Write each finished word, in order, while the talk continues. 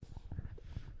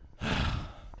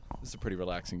It's a pretty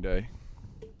relaxing day.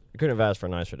 You couldn't have asked for a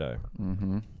nicer day.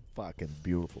 Mm-hmm. Fucking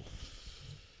beautiful.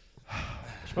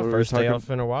 It's my first day off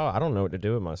in a while. I don't know what to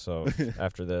do with myself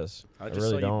after this. I just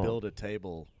really saw don't. you build a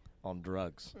table on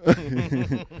drugs.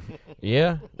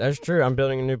 Yeah, that's true. I'm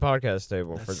building a new podcast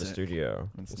table for the sick. studio.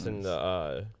 That's it's nice. in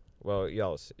the well,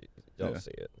 y'all see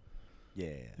it.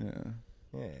 Yeah.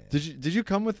 Yeah. Did you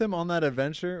come with him on that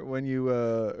adventure when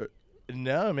you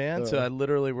No, man. So I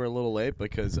literally were a little late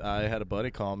because I had a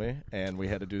buddy call me, and we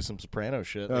had to do some soprano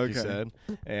shit, like you said.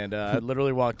 And I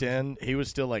literally walked in. He was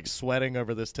still, like, sweating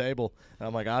over this table. And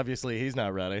I'm like, obviously, he's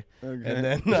not ready. Okay. And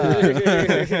then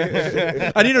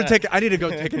I need to go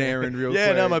take an errand real quick.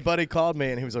 yeah, no, my buddy called me,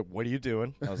 and he was like, what are you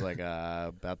doing? I was like,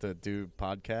 about to do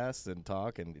podcasts and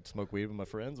talk and smoke weed with my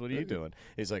friends. What are you doing?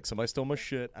 He's like, somebody stole my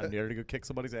shit. I'm there to go kick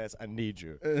somebody's ass. I need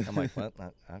you. I'm like, what?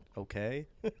 Okay.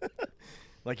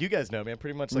 Like, you guys know me. I'm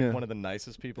pretty much, like, one of the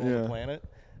nicest people on the planet.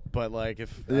 But, like,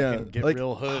 if I can get like,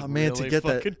 real hood man, really to get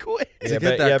fucking quick. To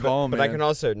get that call, but man. I can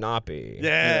also not be.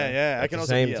 Yeah. I At can the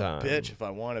also same be a time. bitch if I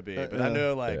want to be. But I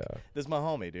know, like, this is my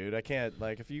homie, dude. I can't,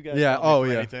 like, if you guys call me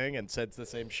for anything and said the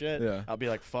same shit, I'll be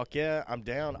like, fuck yeah, I'm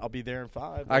down. I'll be there in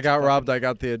 5. I got robbed. I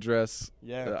got the address.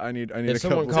 Yeah. I need If a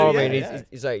someone couple. called me and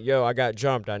he's like, yo, I got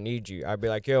jumped. I need you. I'd be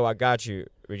like, yo, I got you.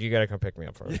 But you got to come pick me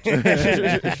up first.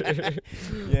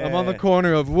 I'm on the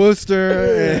corner of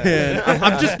Worcester, and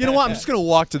I'm just, you know what? I'm just gonna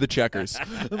walk to the Checkers.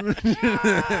 You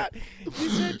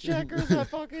said Checkers.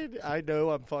 I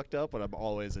know I'm fucked up, but I'm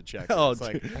always at Checkers. Oh, It's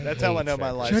like, dude. that's how I know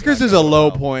my life. Checkers is a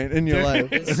low point in your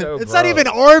life. It's so It's not gross. even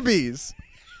Arby's.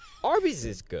 Arby's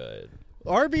is good.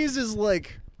 Arby's is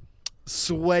like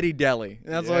sweaty deli.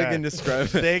 That's all I can describe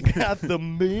it. They got the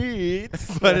meat,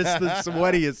 But it's the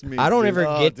sweatiest meat. I don't ever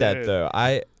Oh, get that dude. though.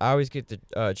 I always get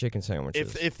the chicken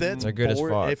sandwiches. If that's They're good as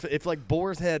fuck. if like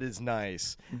boar's head is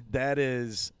nice, that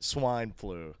is swine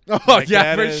flu. Oh, Like,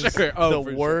 yeah, that for is sure. Oh, the for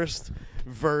sure. worst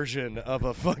version of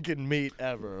a fucking meat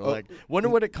ever. Like, wonder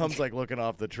what it comes like looking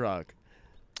off the truck.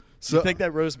 So, You think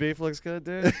that roast beef looks good,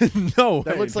 dude? no,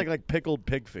 That way. looks like pickled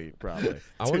pig feet, probably.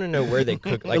 I want to know where they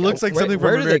cook. Like, it looks like where, something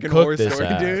where from do American they cook Horror this Story,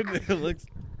 at? dude. It looks.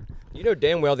 You know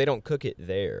damn well they don't cook it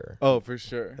there. Oh, for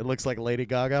sure. It looks like Lady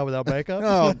Gaga without makeup.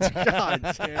 Oh,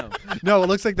 god damn. No, it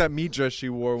looks like that meat dress she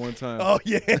wore one time. Oh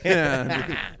yeah.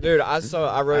 Yeah. Dude, I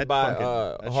rode I'd by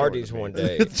fucking- Hardee's I'd one show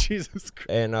it day, Jesus Christ.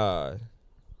 and I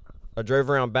drove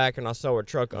around back and I saw a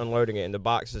truck unloading it, and the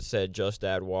box that said "Just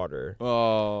add water."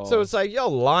 Oh. So it's like, yo,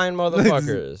 lying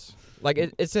motherfuckers. Like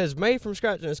it says made from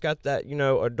scratch, and it's got that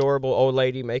adorable old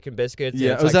lady making biscuits.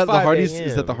 yeah. and it's Was like that the 5 Hardee's? a.m.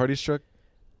 Is that the Hardee's truck?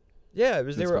 Yeah, it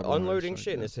was. They It's were probably the unloading Hardee's shit,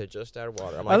 truck, and yeah. it said "Just add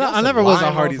water." I'm I like, y'all some never was a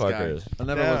lying Hardee's guy. motherfuckers. I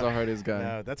never was a Hardee's guy.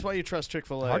 No, that's why you trust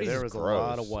Chick-fil-A. Hardee's There is was gross. a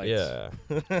lot of whites. Yeah.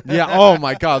 Yeah. Oh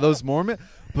my God, those Mormon.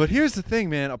 But here's the thing,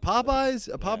 man. A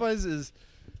Popeyes is.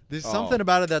 There's something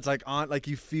about it that's like on, like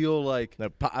you feel like. No,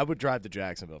 I would drive to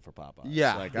Jacksonville for Popeyes.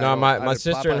 Yeah. Like, No, my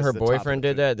sister and her Popeyes is the top of boyfriend the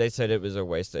did food. that. They said it was a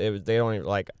waste. They don't even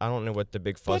like. I don't know what the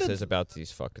big fuss it's- is about these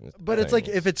fucking. But it's like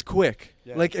things. if it's quick,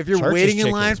 Yeah. like if you're Church's waiting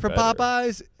in line chicken's for better.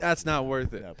 Popeyes, that's not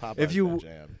worth it. Yeah, Popeyes if you my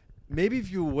jam. maybe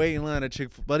if you wait in line at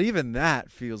Chick-fil-A, but even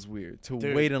that feels weird to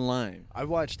Dude. wait in line. I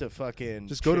watched a fucking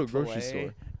Just go to a Chick-fil-A, grocery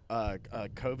store. A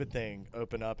COVID thing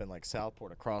open up in like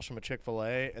Southport across from a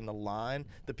Chick-fil-A, and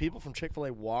the people from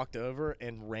Chick-fil-A walked over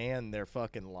and ran their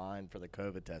fucking line for the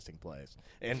COVID testing place,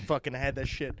 and fucking had that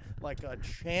shit like a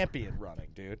champion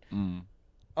running, dude.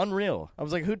 Unreal. I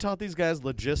was like, who taught these guys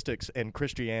logistics and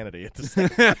Christianity at the same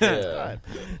time?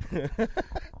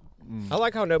 I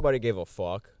like how nobody gave a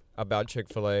fuck about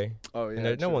Chick-fil-A. Oh yeah,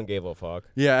 No true. one gave a fuck.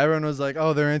 Yeah, everyone was like,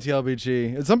 "Oh, they're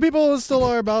anti-LBG." And some people still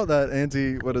are about that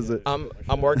anti. What is it? I'm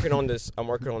working on this. I'm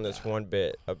working on this one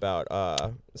bit about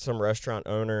some restaurant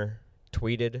owner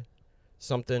tweeted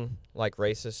something like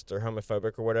racist or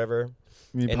homophobic or whatever.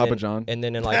 You mean And Papa then- John? And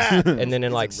then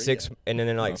in like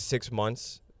six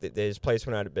months, his place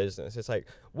went out of business. It's like,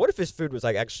 what if his food was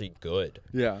like actually good?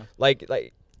 Yeah. Like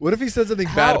What if he said something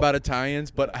bad about Italians,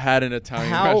 but had an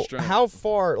Italian restaurant? how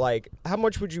far, like, how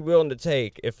much would you willing to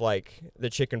take if like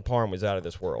the chicken parm was out of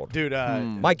this world? Dude,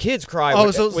 My kids cry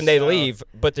so- when they leave,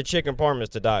 but the chicken parm is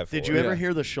to die for. did you ever Yeah.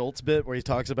 hear the Schultz bit where he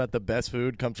talks about the best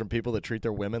food comes from people that treat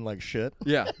their women like shit?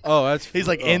 Yeah. Oh, that's. He's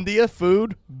like, oh. India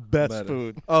food, best Better.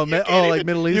 food. Oh, You can't like even-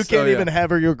 Middle You East. can't oh, even yeah.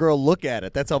 have your girl look at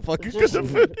it. That's how fucking good the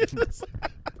food is.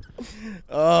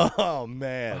 Oh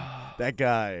man, that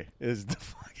guy is the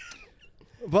fucking.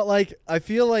 But like, I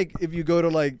feel like if you go to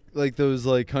like those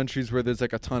like countries where there's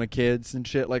like a ton of kids and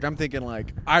shit, like I'm thinking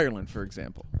like Ireland, for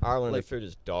example. Ireland, like- the food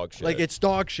is dog shit. Like it's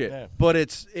dog shit, Yeah. but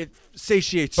it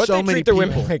satiates but so they many treat their people.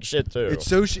 women like shit too.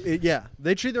 It's yeah,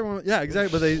 they treat their women, yeah,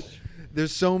 exactly. But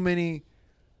there's so many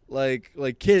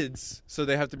like kids, so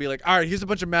they have to be like, all right, here's a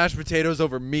bunch of mashed potatoes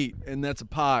over meat, and that's a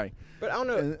pie. But I don't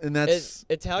know. And that's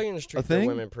Italians treat their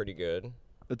women pretty good.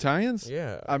 Italians?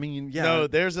 Yeah. I mean, yeah. No,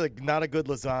 there's not a good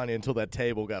lasagna until that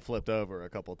table got flipped over a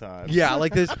couple times. Yeah,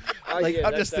 like this. Like yeah,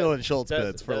 I'm just stealing Schultz that's-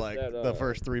 bits for that's like that, the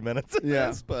first 3 minutes. Of Yeah.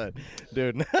 this, but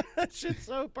dude, that shit's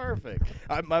so perfect.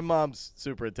 My mom's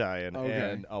super Italian,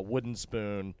 Okay. and a wooden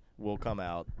spoon will come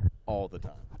out all the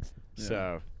time. Yeah.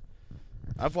 So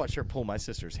I've watched her pull my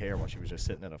sister's hair while she was just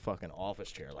sitting in a fucking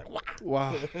office chair, like, wow.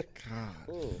 Wow.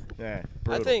 God. Yeah,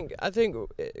 I think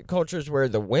cultures where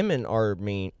the women are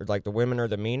mean, or like the women are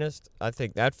the meanest. I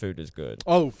think that food is good.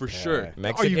 Oh, for sure.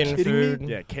 Mexican Are you kidding food. me?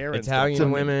 Yeah, Karens Italian don't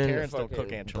cook- women. Karens don't cook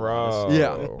fucking-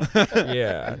 enchiladas. Bro.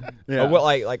 Yeah. Yeah.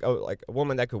 Like a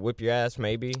woman that could whip your ass,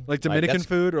 maybe. Like Dominican that's-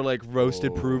 food or like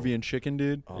roasted Oh. Peruvian chicken,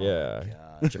 dude. Oh, Yeah.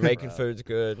 God, Jamaican bro. food's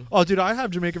good. Oh, dude, I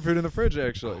have Jamaican food in the fridge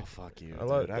actually. Oh, fuck you. I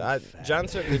love. dude. I'm fat. John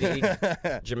took me to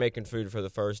eat Jamaican food for the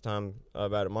first time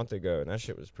about a month ago, and that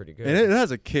shit was pretty good. And it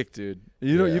has a kick, dude.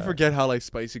 You know, you Yeah. forget how like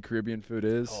spicy Caribbean food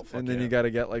is, Oh, fuck and then yeah. you got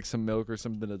to get like some milk or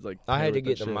something that's like. I had paired to with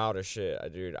get that the shit. mildest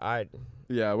shit, dude.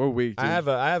 Yeah, we're weak. Dude. I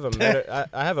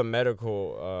have a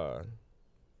medical,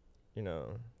 you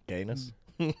know, Gayness?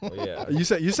 well, yeah.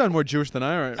 You sound more Jewish than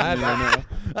I I have- now.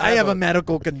 I have a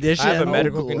medical condition. I have a Oh,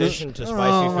 medical cool. condition to spicy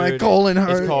Oh, food. my colon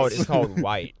hurts. It's called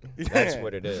white. That's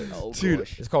what it is. Oh, Dude.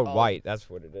 gosh. It's called Oh. white. That's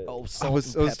what it is. Oh, I salt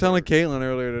was and telling pepper. Caitlin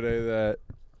earlier today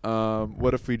that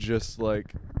what if we just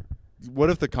like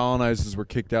what if the colonizers were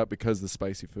kicked out because of the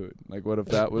spicy food? Like what if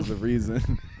that was the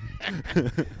reason?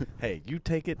 Hey, you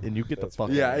take it and you get That's the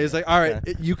fuck Yeah, out of it's here. like all right,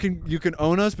 Okay? you can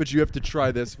own us, but you have to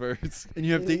try this first, and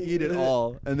you have to eat it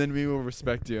all, and then we will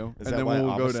respect you, Is and that then why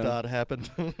we'll go down. Amistad happened?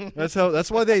 That's why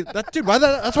that's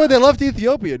why they left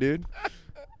Ethiopia, dude.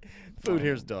 Food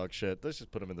here's dog shit. Let's just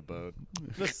put him in the boat.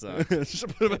 This sucks. Just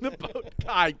put them in the boat.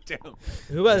 God damn.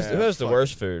 Who has Yeah, the fuck.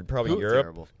 worst food? Probably Europe.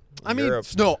 Terrible. I mean, Europe.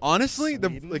 no, honestly,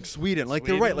 Sweden? like Sweden, like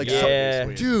Sweden? they're right, like Yeah. Yeah.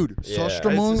 Sweden. dude, Yeah.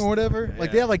 Sostromong It's just- or whatever,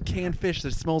 like they yeah. have like canned fish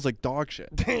that smells like dog shit.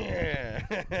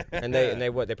 And they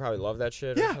what? They probably love that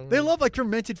shit. or Yeah, something? they love like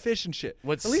fermented fish and shit.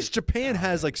 What's- At least Japan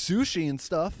has like sushi and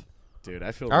stuff. Dude,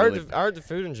 I feel I heard, really I heard the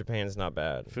food in Japan is not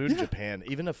bad. food in Yeah. Japan,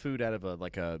 even a food out of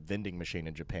a vending machine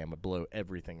in Japan would blow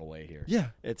everything away here. Yeah,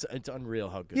 It's unreal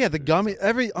how good. yeah, the food is gummy.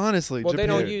 out there. Honestly, Well, they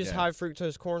Japan, don't use yeah. high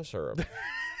fructose corn syrup.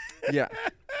 Yeah,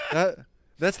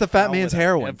 that's the fat How man's would I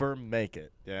heroin. Ever make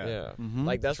it? Yeah. Yeah. Mhm.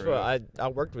 Like that's True. what I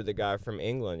worked with a guy from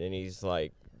England, and he's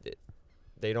like,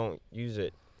 they don't use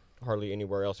it hardly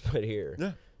anywhere else but here.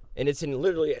 Yeah. And it's in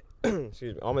literally,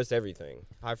 excuse me, almost everything.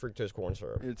 High fructose corn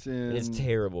syrup. It's in. And it's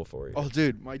terrible for you. Oh,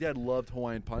 dude, my dad loved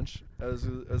Hawaiian Punch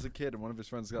as a kid, and one of his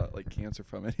friends got like cancer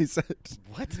from it. He said,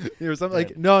 What? It was something Yeah.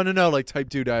 like no, like type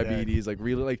 2 diabetes, like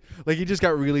really like he just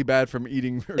got really bad from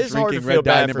eating or It's hard to drinking feel red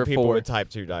dye bad number for people 4. with type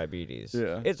 2 diabetes.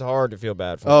 Yeah. It's hard to feel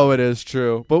bad for Oh, it is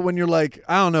true. But when you're like,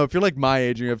 I don't know, if you're like my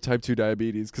age and you have type 2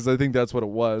 diabetes, because I think that's what it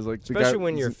was. Like, the Especially guy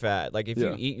when you're was- fat. Like, if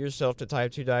Yeah. you eat yourself to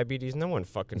type 2 diabetes, no one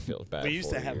fucking feels bad We used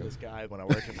for to have you. this guy when I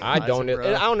worked at the I don't know.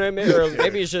 bro. I don't know.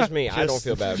 Maybe it's just me. I don't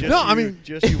feel bad for Just No, you. I mean-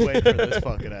 just you wait for this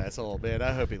fucking asshole, man.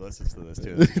 I hope he listens to this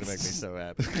too. This is gonna make me so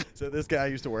happy. So this guy I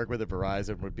used to work with at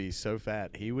Verizon would be so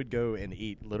fat he would go and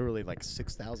eat literally like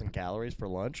 6,000 calories for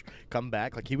lunch. Come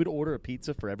back like he would order a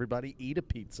pizza for everybody, eat a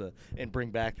pizza, and bring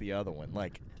back the other one,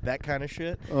 like that kind of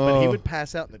shit. But he Oh. would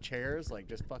pass out in the chairs like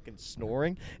just fucking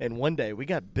snoring. And one day we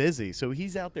got busy, so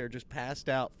he's out there just passed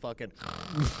out,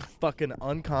 fucking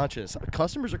unconscious.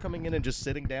 Customers are coming in and just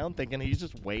sitting down, thinking he's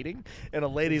just waiting. And a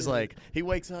lady's like, he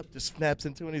wakes up, just snaps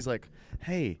into it, and he's like,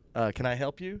 "Hey, can I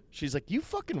help you?" She's like, "You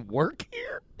fucking work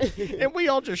here?" And we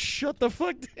all just shut the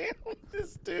fuck down.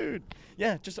 This dude,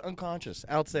 yeah, just unconscious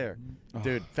out there,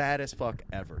 dude, fat as fuck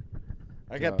ever.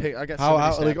 I got God. I got how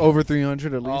somebody like snapped- over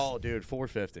 300 at least. Oh, dude,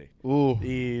 450. Ooh.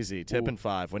 Easy, tipping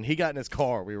 5. When he got in his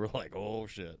car, we were like, "Oh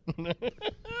shit!" That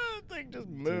thing just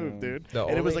moved, dude. The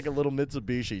And it was only- like a little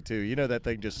Mitsubishi too. You know that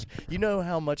thing just. You know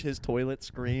how much his toilet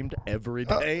screamed every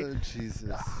day.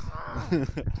 Jesus.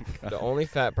 The only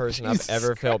fat person Jesus I've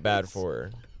ever felt bad Christ.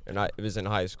 for, and it was in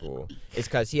high school, is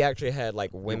because he actually had like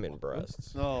women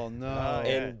breasts. Oh no. Oh,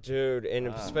 yeah. And dude, in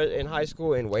high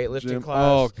school in weightlifting Jim- class,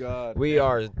 oh god. we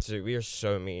are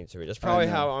so mean to it. That's probably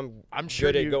know. how I'm sure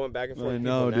good at you- going back and forth I with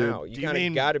know, people dude. now. Do You you kind of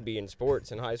mean- got to be in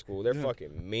sports in high school. They're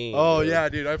fucking mean. Oh dude. yeah,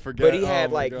 dude, I forget. But he had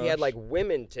Oh, my he had gosh. like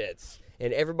women tits,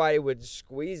 and everybody would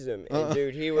squeeze him. And Uh-uh.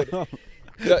 dude, he would.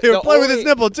 He would play with his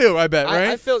nipple too, I bet, right?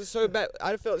 I felt so bad.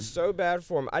 I felt so bad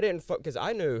for him. I didn't fuck because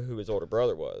I knew who his older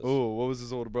brother was. Oh, what was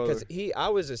his older brother? Because I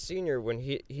was a senior when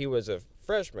he was a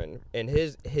freshman, and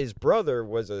his brother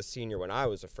was a senior when I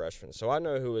was a freshman. So I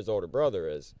know who his older brother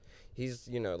is. He's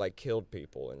like killed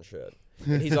people and shit.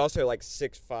 And he's also like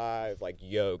 6'5", like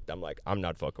yoked. I'm like, I'm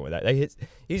not fucking with that. Like,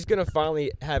 he's gonna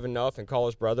finally have enough and call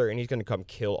his brother, and he's gonna come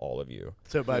kill all of you.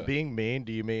 So by being mean,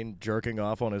 do you mean jerking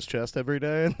off on his chest every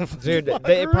day? Dude,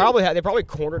 they probably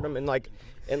cornered him in like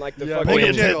the fucking. Pull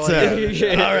your tits out.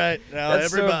 Yeah. All right, now That's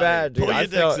everybody, so bad, dude. pull your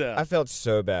dicks out. I felt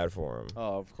so bad for him.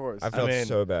 Oh, of course. I felt mean,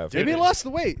 so bad for Maybe him. he lost the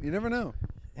weight. You never know.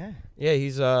 Yeah, Yeah,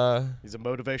 he's a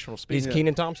motivational speaker.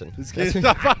 Keenan Thompson.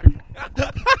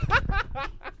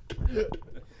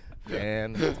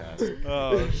 Fantastic.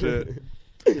 Oh shit.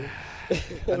 I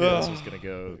knew this was gonna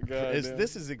go. God damn.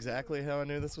 This is exactly how I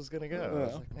knew this was gonna go. I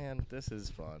was like, man, this is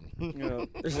fun. Yeah.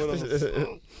 What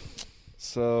else?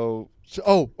 So,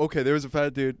 okay. There was a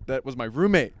fat dude that was my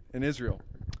roommate in Israel.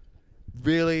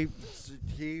 Really,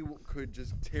 he could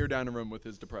just tear down a room with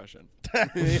his depression.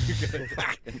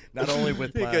 Not only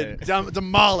with He my could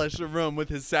demolish a room with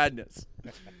his sadness.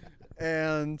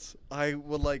 And I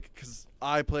would because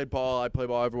I play ball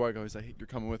everywhere I go. He's like, "You're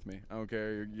coming with me. I don't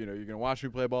care. You're gonna watch me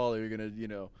play ball, or you're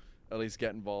gonna at least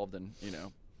get involved and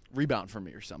rebound for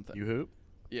me or something." You hoop?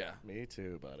 Yeah. Me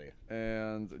too, buddy.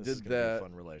 And This did is gonna that. be a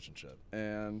fun relationship.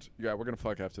 And yeah, we're gonna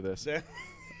fuck after this.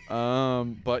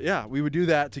 But yeah, we would do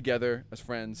that together as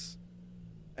friends,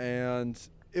 and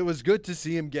it was good to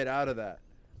see him get out of that.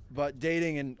 But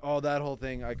dating and all that whole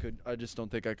thing, I just don't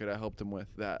think I could have helped him with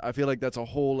that. I feel like that's a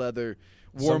whole other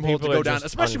Some wormhole to people go are down, just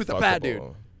especially with a fat dude.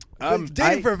 unfuckable.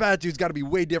 Dating for a fat dude's got to be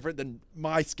way different than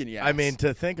my skinny ass. I mean,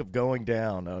 to think of going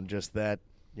down on just that,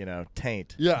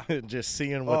 taint. Yeah. Just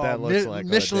seeing what that looks like.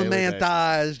 Michelin on a daily man basis.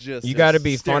 thighs just. You got to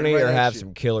be staring funny right or at have you.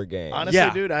 some killer game. Honestly,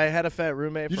 Yeah. dude, I had a fat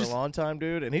roommate You for just- a long time,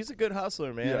 dude, and he's a good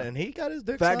hustler, man. Yeah. And he got his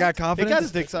dick Fat sucked. guy He confidence? got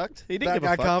his dick sucked. He didn't Fat give a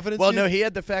guy fuck. confidence, Well, dude? no, he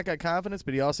had the fat guy confidence,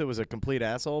 but he also was a complete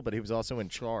asshole. But he was also in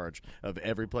charge of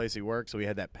every place he worked, so he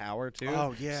had that power too.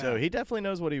 Oh, yeah. So he definitely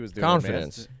knows what he was doing.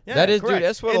 Confidence. Man. Yeah, That is, correct. dude.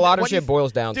 That's what And a lot of what do shit you-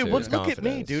 boils down Dude, to. look is at me,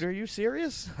 confidence. dude. Are you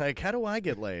serious? Like, how do I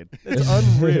get laid? It's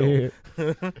unreal.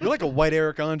 You're like a white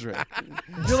Eric Andre.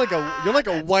 You're like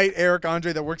a white Eric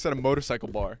Andre that works at a motorcycle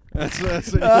bar. That's what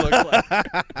you look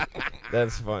like.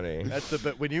 That's funny. That's the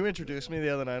bit. When you introduced me the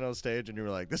other night on stage and you were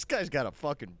like, "This guy's got a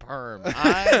fucking perm,"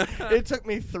 it took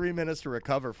me 3 minutes to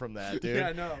recover from that, dude. Yeah,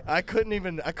 I know. I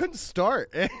couldn't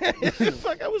start.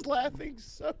 Fuck, I was laughing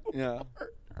so Yeah.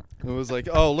 hard. It was like,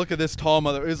 oh, look at this tall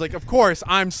mother. It was like, of course,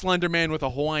 I'm Slender Man with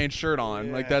a Hawaiian shirt on.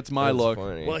 Yeah. Like, that's my That's look.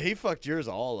 funny. Well, he fucked yours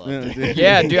all up. Yeah, dude. dude.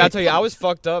 Yeah, dude. I tell you, I was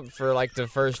fucked up for like the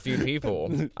first few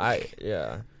people.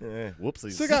 Yeah,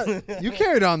 whoopsies. So you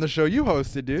carried on the show you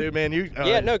hosted, dude. dude, man, you.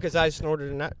 Yeah, no, because I snorted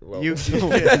in that. Well, You.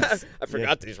 I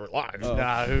forgot these were live.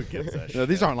 Nah, who gives a shit? No,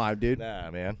 these aren't live, dude.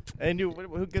 Nah, man. And you,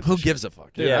 who gives? Who a shit? gives a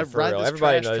fuck? Dude, Yeah, I for ride real. this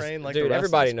Everybody trash knows. train like Dude, the rest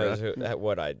everybody of us, knows bro.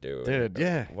 what I do. Dude,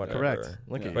 yeah, whatever. correct.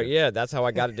 Look at But you. yeah, that's how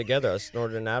I got it together. I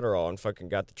snorted an Adderall and fucking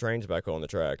got the trains back on the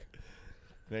track.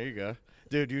 There you go.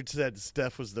 Dude, you said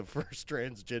Steph was the first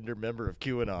transgender member of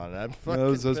QAnon. I'm fucking That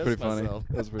was pissed pretty funny. myself.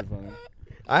 That was pretty funny.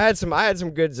 I had some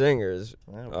good zingers.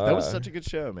 That was such a good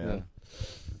show, man.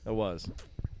 It was.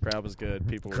 Crowd was good.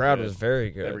 People. Crowd were good. was very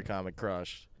good. Every comic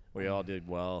crushed. We all did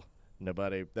well.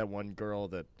 Nobody. That one girl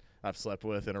that I've slept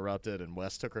with interrupted, and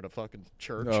Wes took her to fucking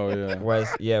church. Oh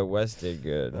yeah. Wes did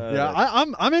good. Yeah,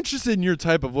 I'm interested in your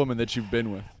type of woman that you've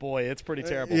been with. Boy, it's pretty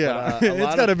terrible. Yeah, but,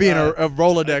 it's got to be in a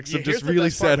Rolodex yeah, of here's just the really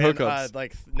best part, sad man.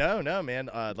 hookups. No, man.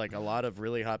 Like a lot of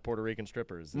really hot Puerto Rican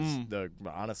strippers. Is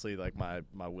honestly like my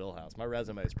wheelhouse. My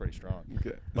resume is pretty strong.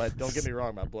 Okay. But don't get me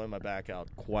wrong, I've blown my back out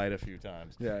quite a few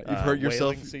times. Yeah, you've hurt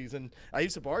yourself. Whaling season. I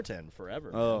used to bartend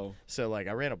forever. Man. Oh. So like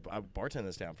I bartended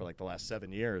this town for like the last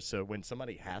 7 years. So when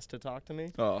somebody has to talk to me,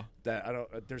 Oh. that I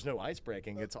don't. There's no ice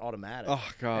breaking. It's automatic. Oh,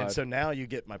 God. And so now you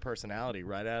get my personality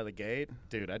right out of the gate,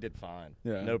 dude. I did fine.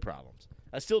 Yeah. No problems.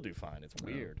 I still do fine. It's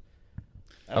weird.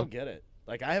 I don't get it.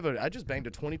 Like I just banged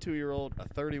a 22-year-old, a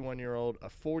 31-year-old, a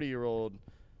 40-year-old.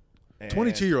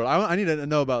 22-year-old. I need to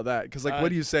know about that because, like, what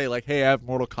do you say? Like, hey, I have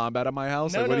Mortal Kombat at my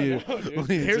house. No, like, what do you? dude. what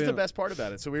do you Here's say? the best part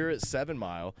about it. So we were at 7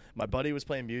 Mile. My buddy was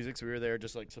playing music, so we were there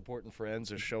just like supporting friends,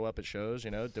 just show up at shows,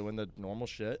 doing the normal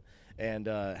shit and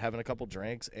having a couple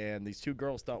drinks. And these two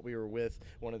girls thought we were with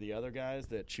one of the other guys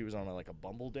that she was on like a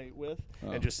Bumble date with,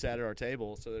 and just sat at our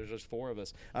table. So there's just 4 of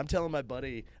us. I'm telling my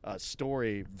buddy a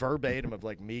story verbatim of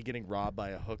like me getting robbed by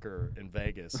a hooker in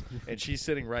Vegas, and she's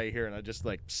sitting right here, and I just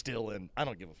like still in. I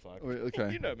don't give a fuck. Wait,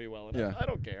 okay. You know me well enough. Yeah. I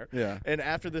don't care. Yeah. And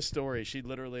after this story, she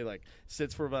literally like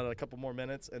sits for about a couple more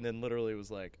minutes, and then literally was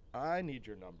like, "I need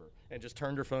your number," and just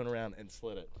turned her phone around and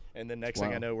slid it. And then next thing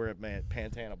Wow. I know, we're at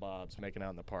Pantana Bob's making out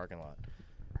in the parking lot.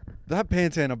 That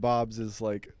Pantana Bob's is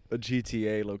like a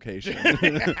GTA location.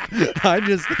 I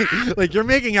just think, like, you're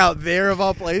making out there of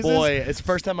all places. Boy, it's the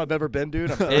first time I've ever been,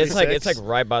 dude. I'm 36. It's like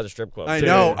right by the strip club. I too.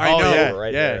 know, I know. Yeah,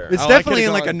 right yeah. there. It's Oh, I definitely could've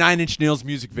in like a gone- 9 Inch Nails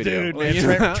music video. Dude, Like,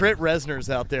 man, Trent Reznor's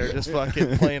out there just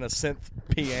fucking playing a synth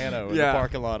piano in the Yeah.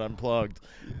 parking lot unplugged.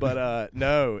 But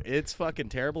no, it's fucking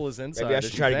terrible as inside. Maybe I as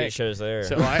should you try to think. get shows there.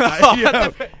 So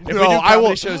if we No, do I will-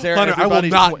 comedy shows there, Hunter, I will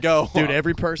everybody's not go. Dude,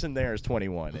 every person there is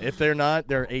 21. If they're not,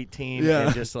 they're 18 Yeah.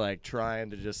 and just like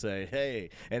trying to just say, hey.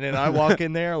 And then I walk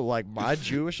in there like my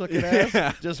Jewish looking ass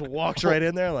Yeah. just walks right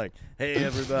in there like, hey,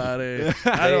 everybody.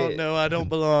 I don't know. I don't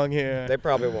belong here. They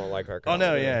probably won't like our Oh, no,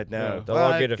 comedy. yeah, no. They'll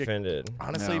Well, all get I- offended.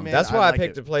 Honestly, No. man. That's why I like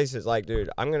picked it. the places. Like, dude,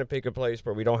 I'm gonna pick a place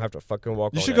where we don't have to fucking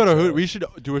walk. You on should that go to show. Hoot. We should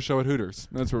do a show at Hooters.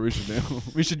 That's what we should do.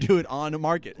 We should do it on a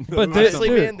market. But Honestly,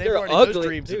 dude, man, they've they're already- those ugly.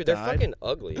 dreams have Dude, they're died. fucking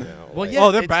ugly now. Well, Like, yeah.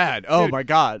 oh, they're it's- bad. Oh dude. my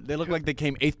God, they look like they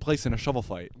came 8th place in a shovel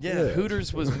fight. Yeah,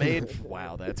 Hooters was made.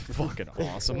 Wow, that's fucking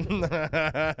awesome.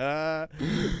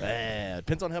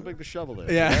 Depends on how big the shovel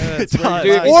is. Yeah, That's it where does.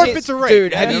 you Dude, buy Or it. if it's a rape.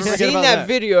 Dude, Yeah, have you never forget seen about that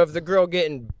video of the girl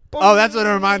getting? Oh, that's what it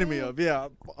reminded me of. Yeah.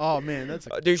 Oh man, that's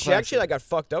a Dude, she classic. actually like got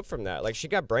fucked up from that. Like she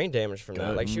got brain damage from that.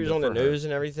 Good. Like she was Good on the for her. news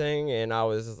and everything, and I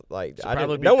was like, Should I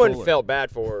probably didn't. be No one cooler. felt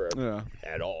bad for her Yeah.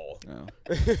 at all.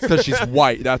 Because she's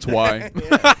white. That's why.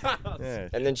 Yeah.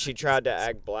 And then she tried to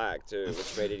act black too,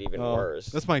 which made it even Oh, worse.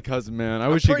 that's my cousin, man. I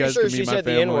I'm wish you pretty guys sure could she meet my said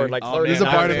the family. N-word like Oh, 30 man, There's a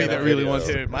part of me times in that really video. wants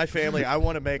to. Dude, my family. I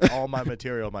want to make all my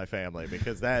material my family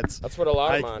because that's That's what a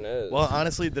lot of I- mine is. Well,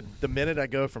 honestly, the minute I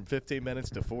go from 15 minutes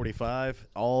to 45,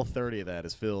 all 30 of that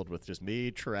is filled with just me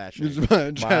trashing Just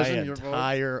my trashing your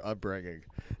entire upbringing.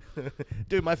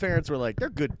 Dude, my parents were like, they're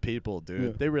good people, dude.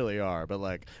 Yeah. They really are. But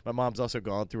like, my mom's also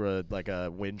gone through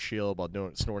a windshield while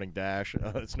snorting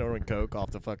snorting coke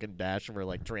off the fucking dash of her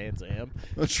like Trans Am.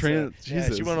 A Trans- Yeah,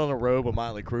 Jesus. she went on the road with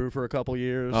Motley Crue for a couple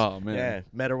years. Oh, man. Yeah,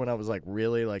 met her when I was like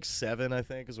really like 7, I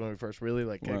think, is when we first really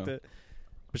like kicked Wow. it.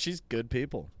 But she's good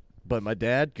people. But my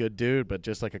dad, good dude, but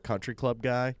just like a country club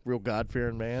guy, real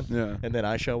God-fearing man. Yeah. And then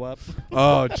I show up.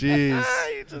 Oh, jeez.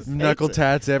 He just Knuckle hates it.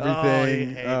 tats, Oh, everything.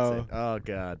 he hates Oh. it. Oh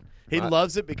God. He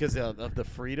loves it because of the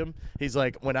freedom. He's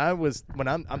like,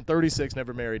 I'm 36,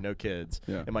 never married, no kids.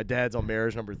 Yeah. And my dad's on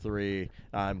marriage number 3.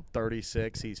 I'm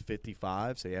 36, he's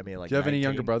 55. So yeah, I mean like Do you have any 19.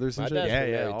 younger brothers and My shit? dad's Yeah, been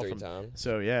yeah, married all 3 from- times.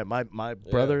 So yeah, my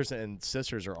brothers and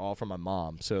sisters are all from my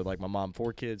mom. So like my mom,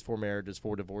 4 kids, 4 marriages,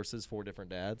 4 divorces, 4 different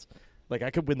dads. Like I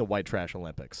could win the white trash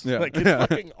Olympics. Yeah. Like it's Yeah.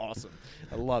 fucking awesome.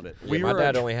 I love it. Yeah, my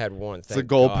dad only had one. It's a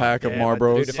gold pack of Yeah, my-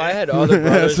 Marlboros. Dude, if I had other Yes,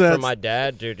 brothers that's- from my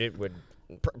dad, dude, it would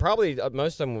probably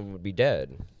most of them would be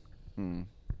dead. Hmm.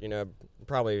 You know,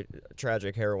 probably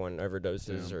tragic heroin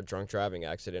overdoses or drunk driving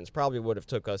accidents probably would have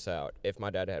took us out if my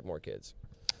dad had more kids.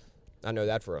 I know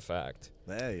that for a fact.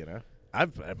 Yeah, you know.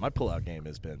 My pullout game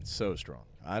has been so strong.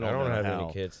 I I don't, don't know have how.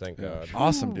 any kids, thank God.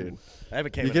 Awesome, dude. I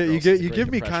haven't came You in a girl get since the you Great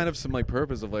give me Depression. kind of some like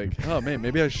purpose of like, oh man,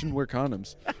 maybe I shouldn't wear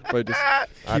condoms, but just I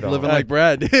keep don't. living like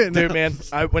Brad. Dude, man,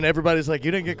 when everybody's like, you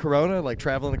didn't get corona, like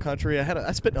traveling the country,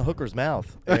 I spit in a hooker's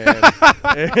mouth,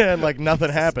 and like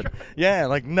nothing happened. Yeah,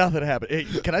 like nothing happened. Hey,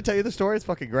 can I tell you the story? It's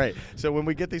fucking great. So when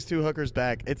we get these 2 hookers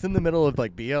back, it's in the middle of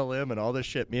like BLM and all this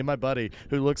shit. Me and my buddy,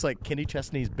 who looks like Kenny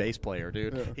Chesney's bass player,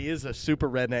 dude. Yeah. He is a super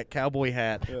redneck cowboy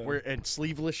hat, Yeah. and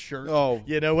sleeveless shirt. Oh.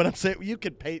 You know what I'm saying? You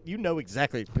could pay. You know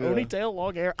exactly. Ponytail,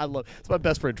 long hair. I love. It's my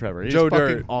best friend Trevor. He's Joe fucking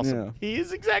Dirt, awesome. yeah. He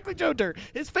is exactly Joe Dirt.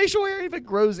 His facial hair even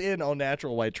grows in on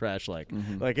natural white trash. Like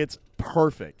it's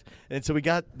perfect. And so we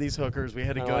got these hookers. We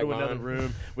had to I go like to another mine.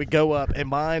 room. We go up, and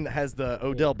mine has the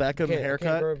Odell Beckham I can't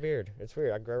haircut. grow a beard. It's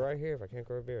weird. I grow right here if I can't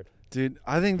grow a beard. Dude,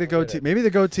 I think the I get goatee. it. Maybe the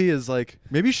goatee is like.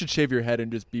 Maybe you should shave your head and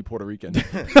just be Puerto Rican.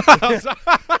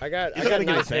 I got gotta get a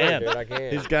nice hair, tan. dude. I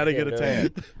can't. He's got to I get a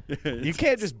can't do tan. it. You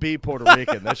can't just be Puerto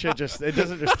Rican. That shit it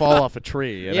doesn't just fall off a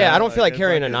tree. you Yeah, know? I don't feel like it's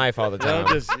carrying a fucking- knife all the No, time.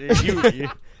 just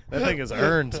that thing is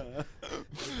earned.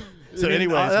 So,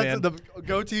 anyways, that's man. the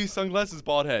goatee, sunglasses,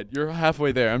 bald head. You're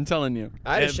halfway there. I'm telling you.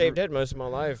 I had a Every- shaved head most of my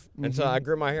life until I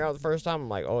grew my hair out the first time. I'm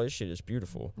like, oh, this shit is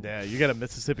beautiful. Yeah, you got a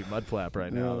Mississippi mud flap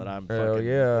right now Yeah. that I'm Hell fucking.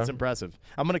 yeah. It's impressive.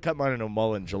 I'm gonna cut mine in a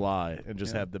mullet in July and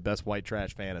just have the best white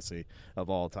trash fantasy of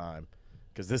all time.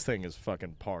 Because this thing is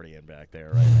fucking partying back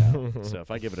there right now. So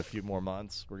if I give it a few more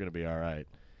months, we're gonna be all right.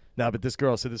 No, but this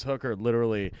hooker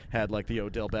literally had like the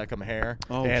Odell Beckham hair.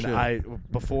 Oh, and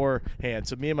shit. Beforehand,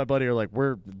 so me and my buddy are like,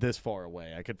 we're this far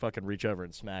away. I could fucking reach over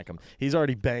and smack him. He's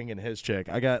already banging his chick.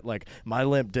 I got like my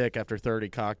limp dick after 30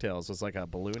 cocktails was like a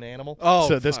balloon animal. Oh,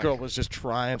 so this fuck. girl was just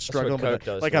struggling Coke with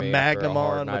does like to a me after a Magnum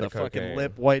hard on night with a of fucking cocaine.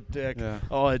 limp white dick. Yeah.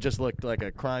 Oh, it just looked like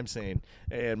a crime scene.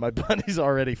 And my buddy's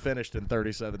already finished in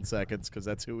 37 seconds because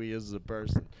that's who he is as a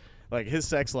person. Like, his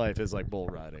sex life is like bull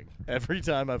riding. Every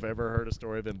time I've ever heard a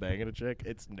story of him banging a chick,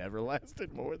 it's never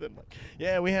lasted more than like,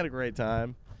 yeah, we had a great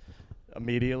time.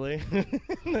 Immediately,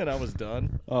 and I was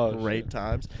done. Oh, great shit.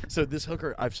 times. So this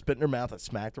hooker, I've spit in her mouth, I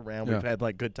smacked around. Yeah. We've had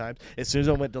like good times. As soon as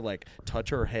I went to like touch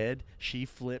her head, she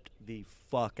flipped the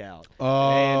fuck out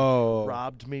Oh. and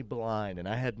robbed me blind, and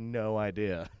I had no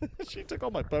idea. She took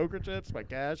all my poker chips, my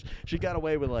cash. She got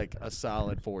away with like a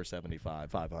solid $475,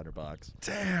 $500.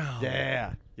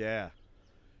 Damn. Yeah.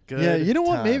 Good Yeah, you know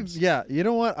what? Maybe. times. Yeah, you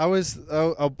know what? I was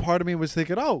a part of me was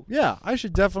thinking, oh yeah, I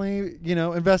should definitely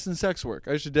invest in sex work.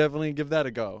 I should definitely give that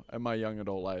a go in my young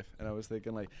adult life. And I was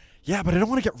thinking like, yeah, but I don't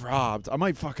want to get robbed. I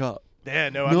might fuck up. Yeah,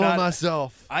 no, I'm Knowing not.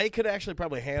 myself. I could actually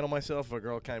probably handle myself if a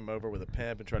girl came over with a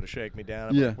pimp and tried to shake me down.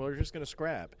 I'm Yeah. like, well, we're just gonna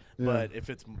scrap. Yeah. But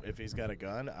if he's got a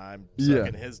gun, I'm Yeah.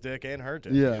 sucking his dick and her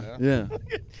dick. Yeah, you know?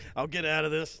 yeah, I'll get out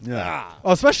of this. yeah. Ah.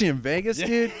 Oh, especially in Vegas, Yeah.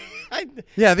 dude. I-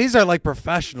 Yeah, these are like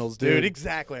professionals, Dude, dude.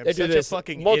 exactly. I'm They do such a this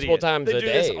fucking multiple idiot. times they a do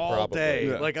this day, all probably. day.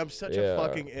 Yeah. Like, I'm such Yeah. a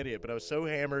fucking idiot. But I was so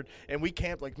hammered, and we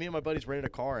camped. Like, me and my buddies rented a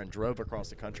car and drove across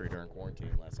the country during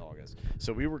quarantine last August.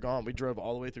 So we were gone. We drove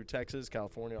all the way through Texas,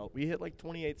 California. We hit like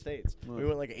 28 states. We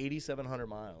went like 8,700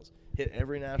 miles. Hit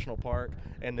every national park,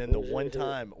 and then the one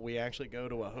time we actually go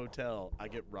to a hotel, I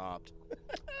get robbed.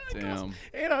 Damn.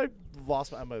 And I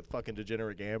lost. I'm a fucking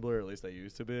degenerate gambler, at least I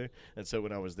used to be. And so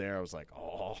when I was there, I was like,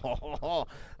 oh,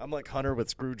 I'm like Hunter with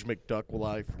Scrooge McDuck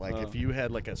life. Like if you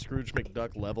had like a Scrooge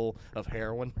McDuck level of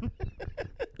heroin,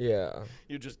 Yeah.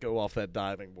 you just go off that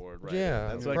diving board, right? Yeah,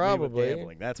 That's like probably. me with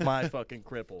gambling. That's my fucking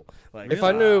cripple. Like If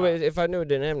I knew it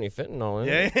didn't have any fentanyl in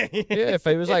it. yeah, Yeah, if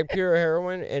it was like pure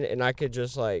heroin and I could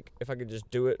just like if I could just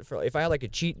do it for if I had like a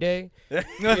cheat day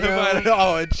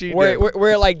Oh, a cheat where, day.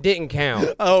 where it like didn't count.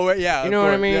 Oh yeah, You of know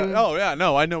what I course. Yeah. mean? Oh yeah,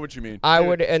 no, I know what you mean. I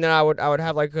would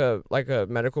have like a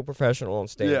medical professional on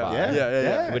standby.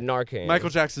 Yeah. With Narcan. Michael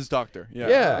Jackson's doctor. Yeah.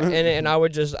 Yeah, and I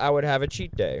would have a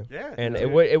cheat day. Yeah, And dude.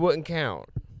 it wouldn't count.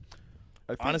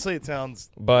 I think- Honestly, it sounds.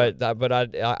 But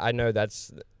I know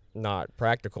that's not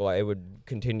practical. It would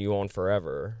continue on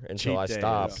forever until Cheat I day,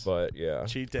 stopped. yes. But yeah.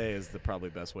 Cheat day is the probably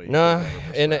best way. Nah,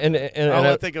 in All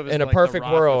I think of is in a like The perfect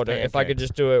Rock with world, if I could pancakes.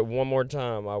 just do it one more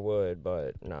time, I would.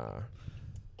 But nah.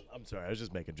 I'm sorry, I was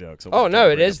just making jokes. Oh no,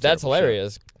 it is. That's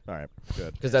hilarious All right,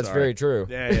 good. because that's Sorry. very true.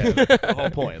 Yeah. The whole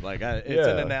point. Like, it's an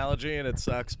Yeah. analogy and it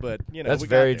sucks, but you know, That's we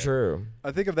got very there. true.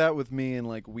 I think of that with me and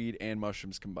like weed and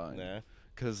mushrooms combined. Yeah.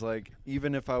 Cause like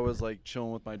even if I was like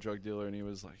chilling with my drug dealer and he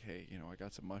was like, hey, I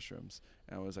got some mushrooms,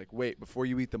 and I was like, wait, before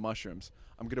you eat the mushrooms,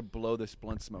 I'm gonna blow this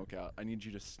blunt smoke out. I need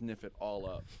you to sniff it all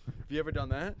up. Have you ever done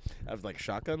that? I was like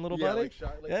shotgun little Yeah, buddy. like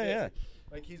shot, like Yeah, this. yeah.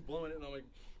 Like he's blowing it, and I'm like,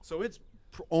 so it's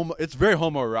very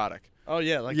homoerotic. Oh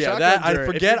yeah, like Yeah, shotguns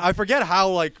that are- I forget how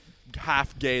like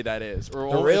half gay that is,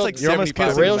 or The real- it's like you're almost 75. The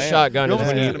kissing real a man. shotgun You're is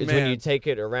almost when kissing a you man. take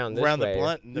it around this around way. the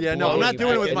blunt. And the Yeah, no, blow I'm not you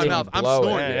doing it back with and my then mouth. you I'm blow it.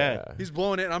 snorting it. Yeah. He's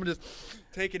blowing it, and I'm just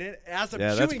taking it as I'm Yeah,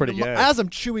 chewing that's pretty the gay. as I'm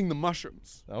chewing the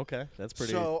mushrooms. Okay, that's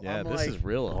pretty. So, yeah, I'm this like- is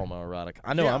real homoerotic.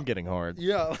 I know Yeah. I'm getting hard.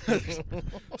 Yeah.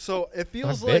 So it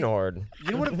feels I've like been hard.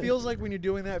 you know what it feels like when you're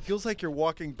doing that? It feels like you're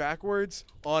walking backwards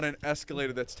on an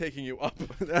escalator that's taking you up.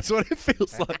 That's what it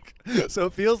feels like. So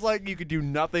it feels like you could do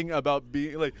nothing about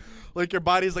being like your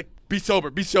body's like be sober,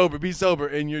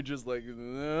 and you're just like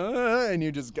and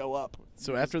you just go up.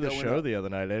 So You're after the just show going up. the other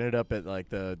night, I ended up at like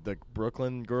the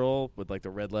Brooklyn girl with like the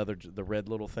red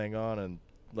little thing on and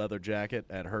leather jacket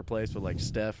at her place with like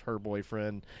Steph, her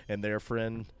boyfriend, and their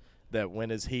friend that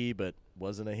went as he but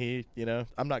wasn't a he. You know,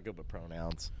 I'm not good with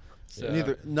pronouns.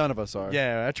 So, None of us are.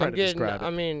 Yeah, I tried I'm to getting. describe it. I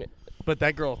mean, but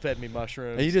that girl fed me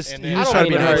mushrooms. And you just- and you then- just I try don't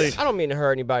to mean be to hurt. nice. I don't mean to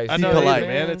hurt anybody's I know, polite,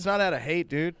 man. It's not out of hate,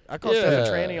 dude. I called Steph a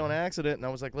Yeah. tranny on accident, and I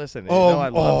was like, "Listen, Oh, you know I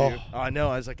love oh. you." I know.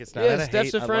 I was like, "It's not Yeah, out of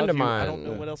Steph's hate. a I friend love of you. I mine. don't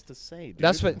know what else to say, dude."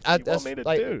 That's what you that's want me to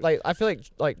like. do? Like I feel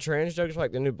like trans jokes are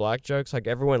like the new black jokes. Like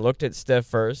everyone looked at Steph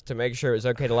first to make sure it was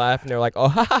okay to laugh, and they're like, "Oh,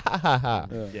 ha ha ha ha ha."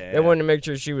 Yeah. They wanted to make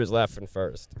sure she was laughing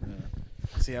first.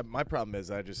 See, my problem is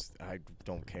I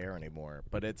don't care anymore.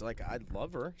 But it's like I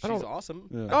love her. She's don't- awesome.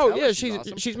 Yeah. I Oh tell her yeah,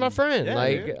 awesome. she's my friend. Yeah,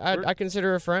 like dude. I consider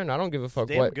her a friend. I don't give a fuck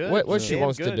Damn what good. what she Damn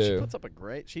wants good. to She do. puts up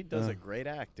she does a great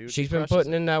act, dude. She's She been crushes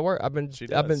putting it. in that work. I've been She seeing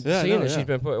does. Yeah, that no, she's yeah.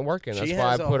 been putting work in. That's She why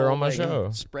I has a put her whole, on my like, show.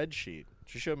 Spreadsheet.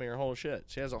 She showed me her whole shit.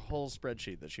 She has a whole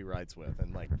spreadsheet that she writes with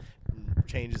and like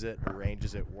changes it,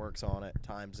 arranges it, works on it,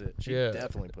 times it. She Yeah.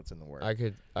 definitely puts in the work. I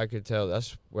could tell.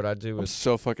 That's what I do. I'm With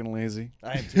so fucking lazy.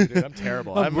 I am too, dude. I'm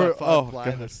terrible. I'm We're- flying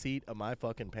the God. seat of my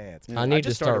fucking pants. I need to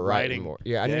just start started writing more.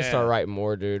 Yeah, I need to start Yeah. writing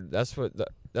more, dude. That's what's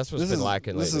been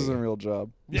lacking This lately. isn't a real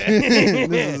job. Yeah.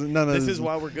 This is none of This this is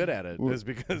why we're good at it. We're- Is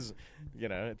because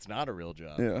it's not a real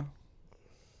job. Yeah.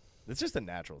 It's just a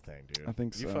natural thing, dude. I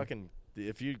think You so. fucking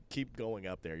if you keep going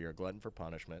up there, you're a glutton for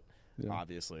punishment.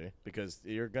 obviously, because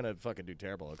you're gonna fucking do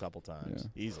terrible a couple times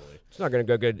easily. It's not gonna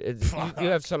go good. You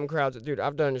have some crowds, dude.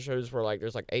 I've done shows where like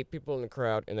there's like 8 people in the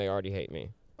crowd and they already hate me.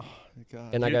 Oh my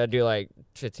God. And I gotta do like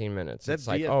 15 minutes. That it's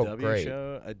like, VFW oh great.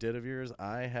 show I did of yours,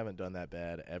 I haven't done that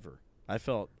bad ever. I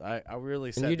felt I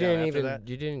really sat And you down didn't after even that.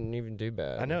 you didn't even do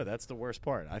bad. I know, that's the worst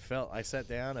part. I sat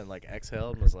down and like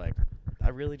exhaled and was like, I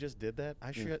really just did that?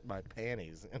 I shit my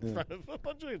panties in front of a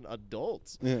bunch of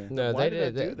adults. No, Why they did I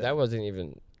did. do That that? wasn't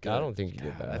even. I don't think you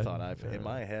did God, bad. I thought in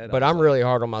my head. But I was I'm like, really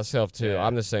hard on myself too. Yeah.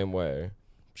 I'm the same way.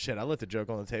 shit. I left a joke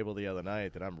on the table the other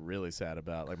night that I'm really sad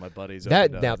about. Like my buddies.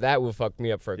 That opened now up. that will fuck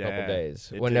me up for a couple Yeah,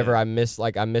 days. it Whenever did. I miss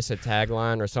a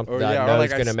tagline or something Or that yeah, I or know like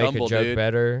is I gonna make a stumble, joke dude.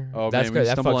 better. Oh That's man, good. we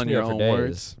That stumble fucks on me your up for own days.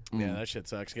 words. Yeah, that shit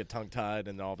sucks. You get tongue tied,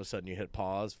 and all of a sudden you hit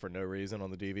pause for no reason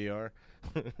on the DVR.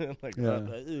 Like, Yeah.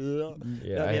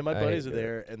 Yeah, me and my I buddies hate are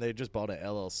there, and they just bought an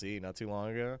LLC not too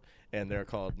long ago, and they're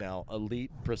called now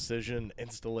Elite Precision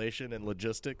Installation and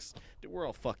Logistics. Dude, we're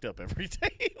all fucked up every day.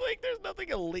 Like, there's nothing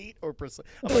elite or precise.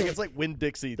 I'm like, it's like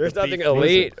Winn-Dixie. There's the nothing beef elite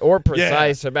music. or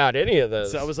precise about any of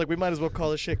those. So I was like, we might as well call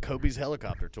this shit Kobe's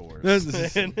helicopter tours.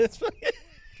 And it's fucking-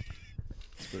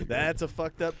 that's a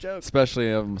fucked up joke. Especially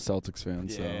I'm a Celtics fan,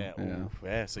 so Yeah, yeah. ooh,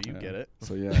 yeah. So you get it.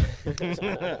 So yeah.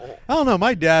 I don't know.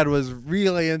 My dad was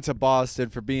really into Boston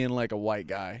for being like a white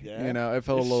guy. Yeah? You know, it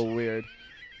felt a little weird.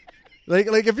 Like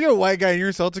if you're a white guy and you're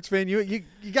a Celtics fan, you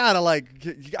gotta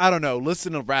I don't know,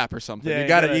 listen to rap or something. Yeah,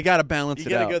 you gotta balance You it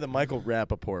gotta out. go the Michael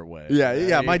Rappaport way. Yeah, You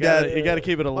yeah, know, my you gotta- dad- You got to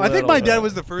keep it a little. I think my dad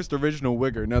was the first original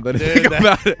wigger. Now that I think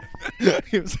about it,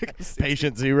 he was like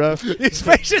patient zero. he's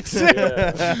patient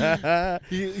zero.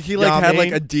 He like had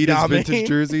like Adidas vintage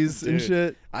jerseys and Dude,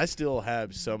 shit. I still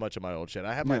have so much of my old shit.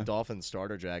 I have my Yeah. Dolphin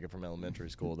starter jacket from elementary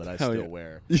school that I Hell still yeah.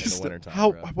 wear You in the still- wintertime.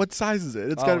 How? bro. What size is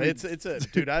it? It's Oh, gotta be. it's a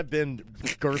dude. I've been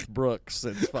Girth Brooks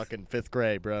since fucking 5th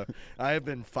grade, bro. I have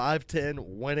been 5'10",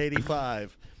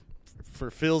 185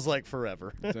 for feels like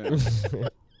forever. Damn.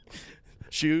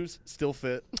 Shoes still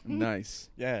fit. Nice.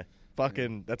 Yeah.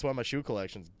 Fucking, that's why my shoe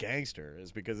collection's gangster,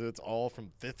 is because it's all from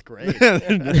 5th grade.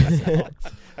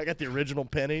 I got the original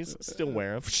pennies, still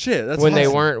wear them. Shit, that's when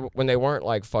awesome. they weren't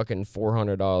like fucking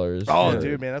 $400. Oh, Yeah.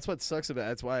 dude, man, that's what sucks about.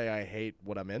 That's why I hate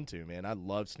what I'm into, man. I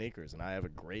love sneakers, and I have a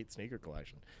great sneaker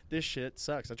collection. This shit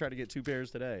sucks. I tried to get 2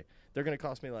 pairs today. They're gonna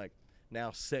cost me like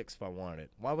now 6 if I wanted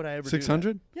it. Why would I ever?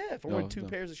 600? Do that? Yeah, if I No, wanted 2 no.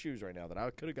 pairs of shoes right now that I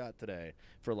could have got today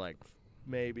for like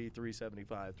maybe $375,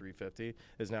 $350,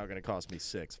 is now gonna cost me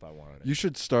 6 if I wanted it. You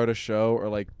should start a show or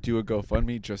like do a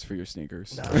GoFundMe just for your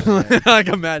sneakers. No, man. Like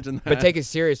imagine that. But take it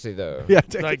seriously though. yeah,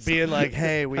 take Like it being like,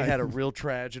 hey, we had a real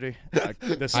tragedy. The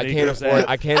I sneakers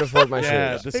can't afford my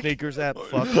yeah, shoes. the sneakers app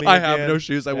fucked me I have again. no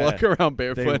shoes. I Yeah. walk around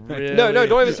They barefoot. really- No,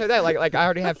 don't even say that. Like I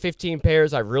already have 15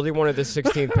 pairs. I really wanted the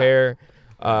 16th pair.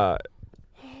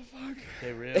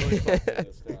 They really fucked me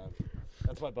this time.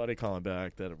 That's my buddy calling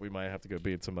back that we might have to go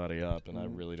beat somebody up, and I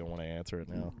really don't want to answer it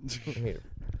now.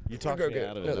 You talked Go me get-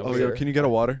 out of no, it. no, Oh, Sure. yo, can you get a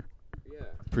water? Yeah.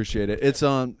 Appreciate it. It's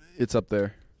up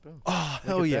there. Boom. Oh, Look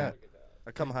hell at yeah. that.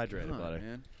 I come hydrated, Come on, buddy.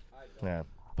 man. Yeah.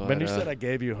 But, When you said I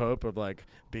gave you hope of like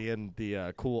being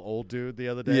the cool old dude the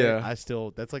other day, Yeah.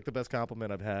 that's like the best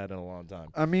compliment I've had in a long time.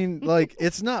 I mean, like,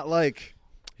 it's not like.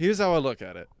 Here's how I look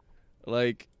at it.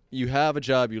 Like, you have a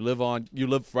job. You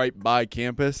live right by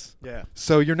campus. Yeah.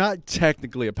 So you're not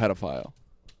technically a pedophile,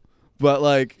 but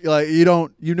like you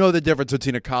know the difference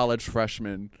between a college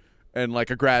freshman and like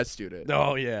a grad student.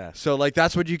 Oh yeah. So like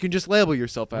that's what you can just label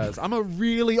yourself as. I'm a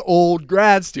really old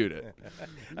grad student.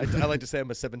 I like to say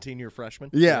I'm a 17-year freshman.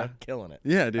 Yeah. You know, killing it.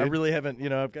 Yeah, dude. I really haven't.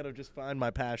 I've got to just find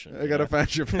my passion. I gotta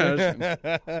find your passion,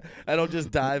 I don't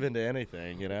just dive into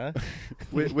anything.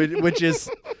 which is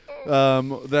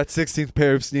that 16th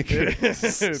pair of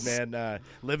sneakers. Dude, man,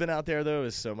 living out there though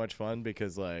is so much fun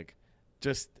because like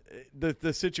just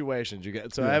the situations you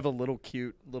get. So I Yeah. have a little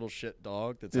cute little shit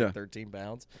dog that's Yeah. like 13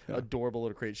 pounds. Yeah. Adorable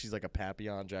little crate. She's like a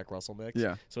Papillon Jack Russell mix.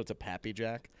 Yeah. So it's a Pappy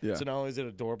Jack. Yeah. So not only is it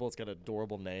adorable, it's got an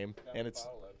adorable name, and it's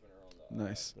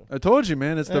Nice. I told you,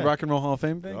 man. It's the Yeah. Rock and Roll Hall of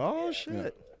Fame thing. oh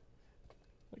shit.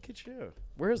 Look at you.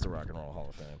 Where is the Rock and Roll Hall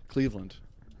of Fame? Cleveland.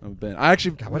 I've been. I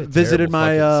actually God, what a visited terrible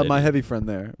my fucking my city. heavy friend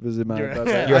there. Visited my Your-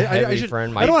 I- Your I heavy should-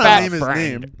 friend, I my don't want to fat name his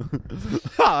friend. name.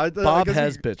 I Bob guess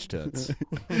has he- bitch tits.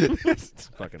 It's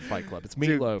fucking Fight Club. It's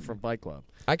Meatloaf from Fight Club.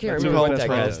 I can't That's remember who what his that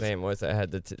best guy's friend is. name was that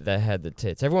had the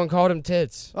tits. Everyone called him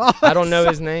Tits. Oh, I don't know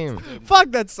his name. Fuck,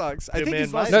 that sucks. I Dude, think man,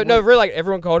 he's my- last. No, really, like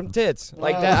everyone called him Tits.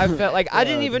 Like Oh. that, I felt like I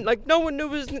didn't God. even like no one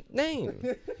knew his name.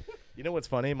 You know what's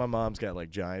funny? My mom's got like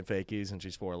giant fakies, and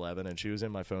she's 4'11", and she was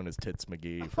in my phone as Tits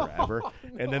McGee forever.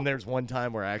 And then there's one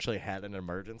time where I actually had an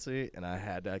emergency, and I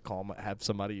had to have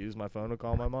somebody use my phone to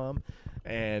call my mom,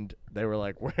 and they were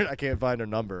like, "Where? I can't find her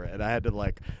number," and I had to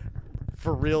like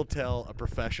for real tell a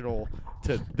professional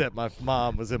that my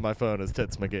mom was in my phone as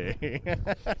Tits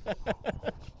McGee.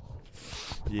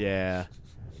 Yeah,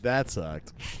 that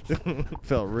sucked.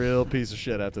 Felt real piece of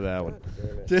shit after that one.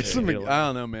 I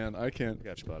don't know, man. I can't.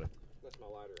 Got you, buddy. That's my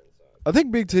lighter inside. I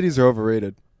think big titties are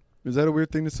overrated. Is that a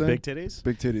weird thing to say? Big titties?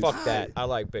 Big titties. Fuck that. I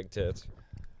like big tits.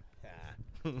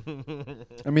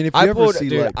 I mean, if you ever see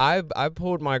like, I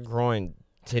pulled my groin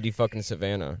titty fucking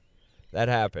Savannah. That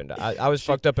happened. I was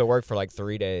fucked up at work for like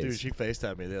 3 days. Dude, she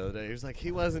FaceTimed me the other day. He was like,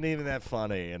 he wasn't even that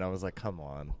funny, and I was like, come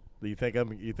on. You think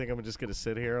I'm just gonna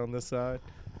sit here on this side?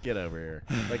 Get over here.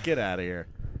 Like, get out of here.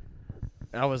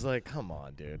 And I was like, come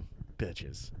on, dude.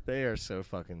 Bitches. They are so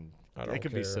fucking. They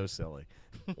could be so silly.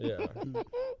 Yeah.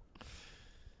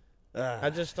 I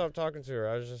just stopped talking to her.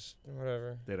 I was just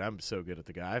whatever. Dude, I'm so good at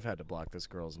the guy. I've had to block this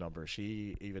girl's number.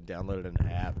 She even downloaded an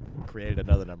app, created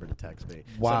another number to text me.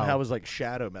 Wow. Somehow was like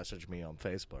shadow message me on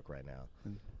Facebook right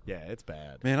now. Yeah, it's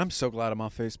bad. man, I'm so glad I'm on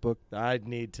Facebook. I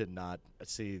need to not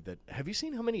see that. Have you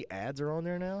seen how many ads are on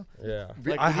there now? Yeah.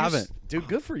 Like, I haven't. Dude,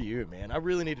 good for you, man. I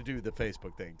really need to do the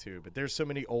Facebook thing too, but there's so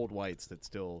many old whites that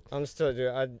still. I'm still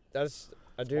dude.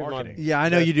 I do marketing. Yeah, I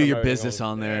know you do your promoting business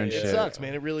on there and It shit. sucks,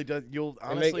 man. It really does. You'll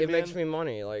honestly, It man, makes me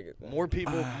money. Like more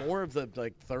people, more of the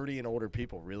like 30 and older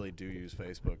people really do use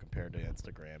Facebook compared to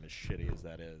Instagram. As shitty as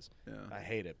that is, Yeah. I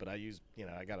hate it. But I use,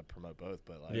 I got to promote both.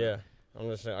 But like, yeah. I'm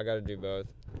just saying I got to do both.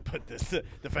 But the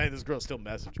fact that this girl still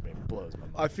messaged me blows my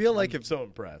mind. I feel like I'm so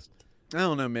impressed. I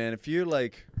don't know, man. If you're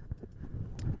like,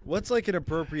 what's like an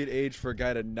appropriate age for a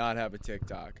guy to not have a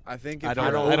TikTok? I think if I don't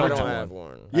you're know. over I don't 20 know. have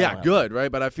one. Yeah, have good,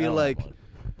 right? But I I feel don't like have one.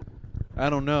 I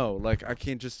don't know. Like I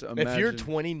can't just imagine. If you're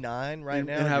 29 right and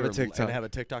now have a you're- TikTok. and have a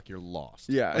TikTok, you're lost.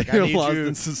 Yeah, Like, you're I need lost you,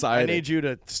 in society. I need you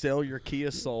to sell your Kia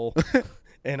Soul,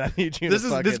 and I need you. This to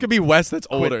is fucking this could be Wes that's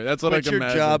quit- older. That's what I quit can your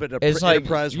imagine. job at a It's like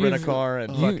enterprise rent a you've- car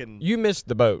and You, fucking. you missed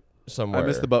the boat somewhere. I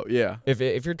missed the boat. Yeah. If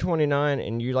you're 29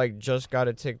 and you like just got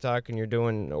a TikTok and you're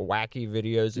doing wacky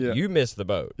videos, Yeah. you missed the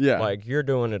boat. Yeah. Like you're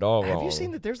doing it all wrong. Have you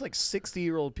seen that? There's like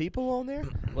 60-year-old people on there.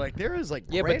 Like there is like.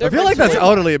 Yeah, but great- they're I feel like that's mentally-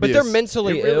 elderly But abuse. they're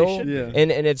mentally It really ill, should be. Yeah.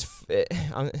 and it's.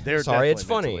 I'm They're sorry, it's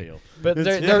definitely funny, mentally ill. but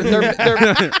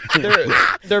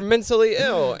It's- they're mentally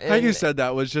ill. How you and- said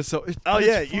that was just so. Oh it's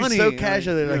yeah, funny. you so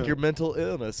casually Yeah. like your mental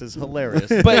illness is hilarious.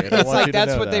 But and I it's want you like to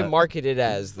that's know what they that. market it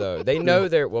as, though. They know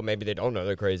they're maybe they don't know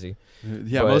they're crazy,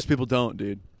 Yeah, But- most people don't,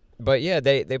 dude. but yeah,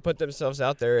 they put themselves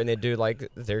out there and they do like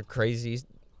their crazy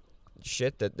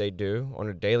shit that they do on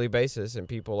a daily basis, and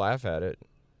people laugh at it.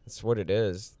 That's what it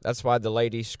is. That's why the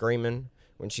lady screaming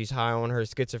when she's high on her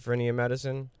schizophrenia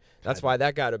medicine. That's why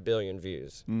that got 1 billion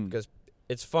views because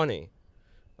it's funny.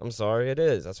 I'm sorry, it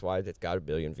is. That's why it got 1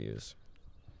 billion views.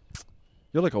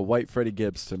 You're like a white Freddie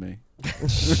Gibbs to me.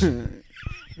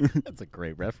 That's a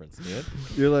great reference, dude.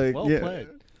 You're like, Well yeah. played.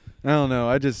 I don't know.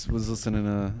 I just was listening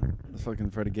to the fucking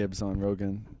Freddie Gibbs on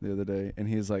Rogan the other day, and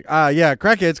he's like, yeah,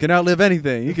 crackheads can outlive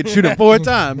anything. You could shoot them 4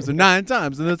 times or 9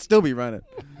 times, and they'll still be running.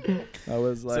 I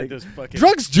was It's like like, those fucking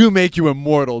drugs do make you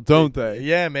immortal, don't they?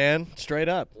 Yeah, man, straight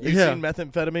up. You've Yeah. seen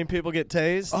methamphetamine people get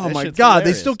tased? Oh That my shit's God, they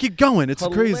hilarious. still keep going. It's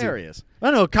crazy. Hilarious.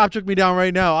 I know. A cop took me down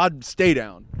right now. I'd stay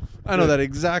down. I know that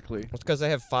exactly. It's because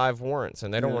they have 5 warrants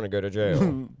and they don't Yeah. want to go to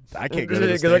jail. I can't go to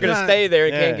Because the they're going to state. stay there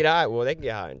and Yeah. can't get high. Well, they can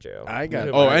get high in jail. I got-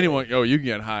 You Oh, can- anyone? Oh, you can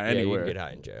get high Yeah, you anywhere. can get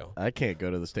high in jail. I can't go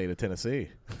to the state of Tennessee.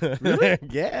 Really?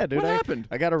 Yeah, dude. What happened?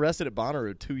 I got arrested at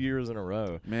Bonnaroo 2 years in a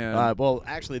row. Man. Well,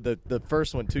 actually, the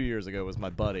first one 2 years ago was my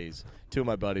buddies. 2 of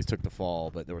my buddies took the fall,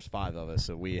 but there was 5 of us,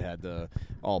 so we had to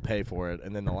all pay for it.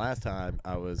 And then the last time,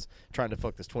 I was trying to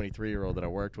fuck this 23-year-old that I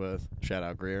worked with. Shout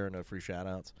out Greer, no free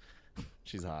shout-outs.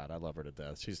 She's hot. I love her to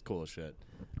death. She's cool as shit.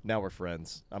 Now we're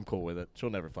friends. I'm cool with it. She'll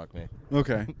never fuck me.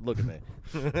 Okay. Look at me.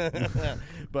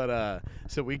 But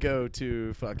so we go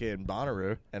to fucking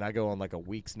Bonnaroo, and I go on like a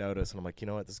week's notice, and I'm like, you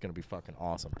know what? This is gonna be fucking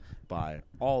awesome. Buy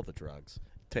all the drugs,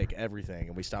 take everything,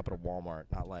 and we stop at a Walmart,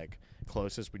 not like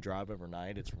closest. We drive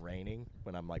overnight. It's raining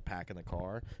when I'm like packing the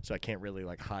car, so I can't really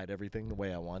like hide everything the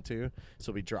way I want to.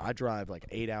 So I drive like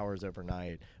 8 hours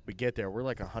overnight. We get there. We're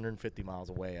like 150 miles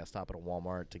away. I stop at a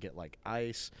Walmart to get like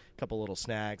ice, a couple little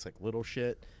snacks, like little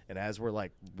shit. And as we're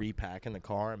like repacking the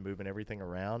car and moving everything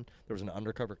around, there was an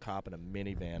undercover cop in a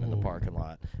minivan in the parking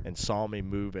lot and saw me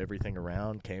move everything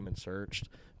around, came and searched,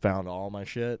 found all my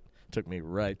shit, took me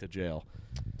right to jail.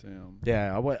 Damn.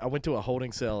 Yeah, I went to a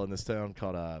holding cell in this town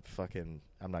called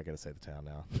I'm not gonna say the town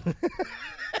now.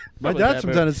 My Probably a dad's bad from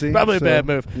move. Tennessee. Probably so, a bad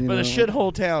move. you But a know.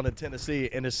 shithole town in Tennessee.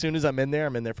 And as soon as I'm in there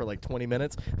for like 20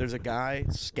 minutes. There's a guy,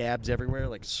 scabs everywhere,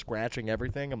 like scratching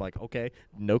everything. I'm like, okay,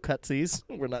 no cutsies.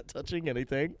 We're not touching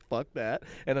anything. Fuck that.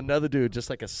 And another dude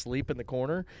just like asleep in the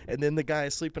corner. And then the guy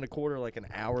asleep in a corner like an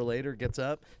hour later gets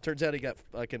up. Turns out he got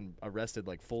fucking arrested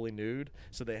like fully nude.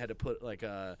 So they had to put like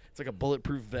it's like a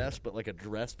bulletproof vest, but like a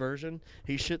dress version.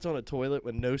 He shits on a toilet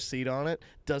with no seat on it,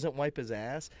 doesn't wipe his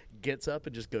ass, gets up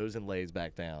and just goes and lays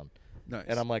back down. Nice.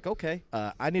 And I'm like, okay,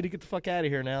 I need to get the fuck out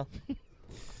of here now.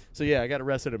 So, yeah, I got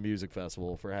arrested at a music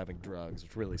festival for having drugs,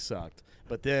 which really sucked.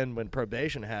 But then when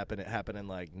probation happened, it happened in,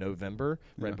 like, November,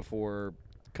 right before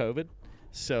COVID.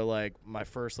 So, like, my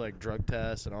first, like, drug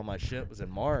test and all my shit was in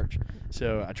March.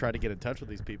 So I tried to get in touch with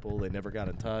these people. They never got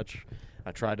in touch.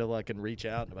 I tried to, like, and reach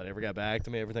out. Nobody ever got back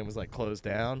to me. Everything was, like, closed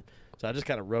down. So I just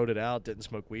kind of wrote it out, didn't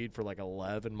smoke weed for, like,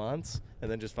 11 months. And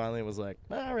then just finally was like,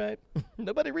 all right.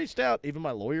 Nobody reached out. Even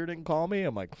my lawyer didn't call me.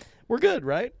 I'm like, we're good,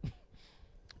 right?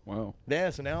 Wow. Yeah,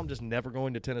 so now I'm just never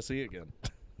going to Tennessee again.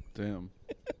 Damn.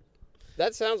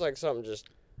 That sounds like something just.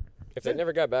 If they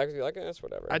never got back to you, like, that's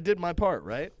whatever. I did my part,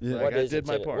 right? Yeah. Like, I did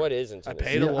my part. What is in I Tennessee?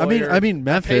 paid a Yeah, lawyer. I mean,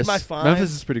 Memphis. my fine.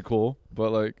 Memphis is pretty cool,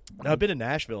 but like. No, I've been to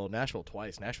Nashville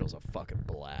twice. Nashville's a fucking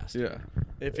blast. Yeah.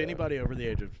 If anybody over the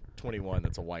age of 21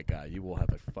 that's a white guy, you will have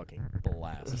a fucking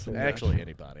blast. Yeah. Actually,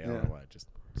 anybody. I don't Yeah. know why I just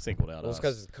singled out Well, it's us.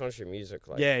 because it's country music.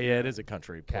 Like, Yeah, it is a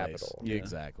country place. Capital. Yeah, Yeah.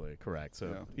 exactly. Correct. So,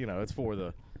 Yeah. you know, it's for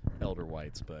the elder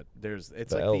whites, but it's The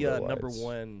like elder the number whites.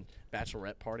 one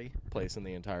bachelorette party place in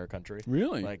the entire country.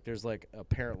 Really? Like, there's like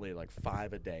apparently like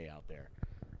 5 a day out there.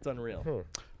 It's unreal.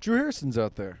 Drew Harrison's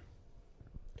out there.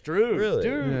 Drew. Really?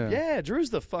 Dude. Yeah. Yeah, Drew's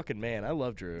the fucking man. I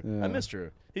love Drew. Yeah. I miss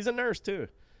Drew. He's a nurse, too.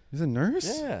 He's a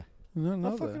nurse? Yeah. I didn't know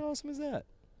How fucking that. awesome is that?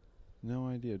 No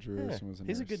idea Drew Yeah. Harrison was a nurse.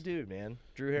 He's a good dude, man.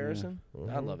 Drew Harrison.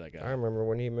 I love that I guy. remember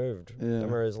when he moved. Yeah. I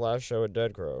remember his last show at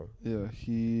Dead Crow. Yeah,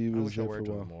 he I was wish I there for a worked with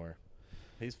while. him more.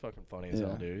 He's fucking funny as hell,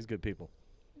 Yeah. dude. He's good people.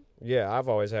 Yeah, I've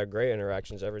always had great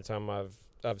interactions every time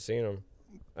I've seen him.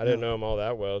 I didn't know him all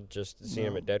that well, just to see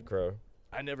him No. at Dead Crow.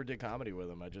 I never did comedy with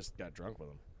him. I just got drunk with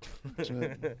him.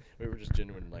 Shit. We were just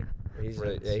genuine, like, He's a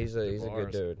friends he's at a good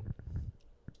bars. dude.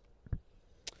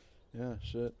 Yeah,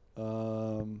 shit.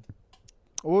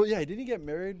 Well, yeah, didn't he get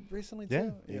married recently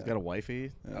too? Yeah, he's got a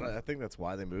wifey. Yeah. I think that's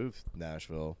why they moved to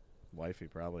Nashville. Wifey,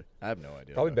 probably. I have no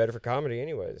idea. Probably though. better for comedy,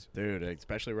 anyways. Dude,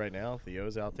 especially right now.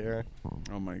 Theo's out there.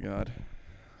 Oh my god.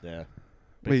 Yeah.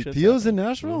 Big Wait, shit's Theo's in happening.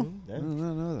 Nashville? Mhm, yeah. I did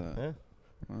not know that. Yeah.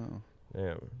 Wow.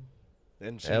 Yeah.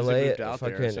 And she moved out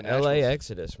there. Fucking so LA Nashville's-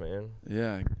 Exodus, man.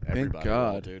 Yeah, thank Everybody will,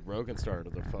 God. dude. Rogan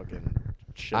started the fucking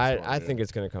shit. I think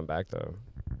it's gonna come back though.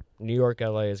 New York,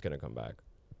 LA is gonna come back.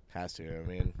 has to. I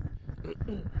mean,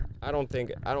 I don't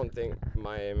think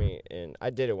Miami and I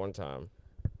did it one time,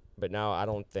 but now I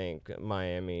don't think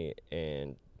Miami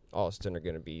and Austin are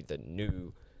gonna be the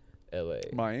new LA.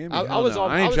 Miami. I hell was no. al-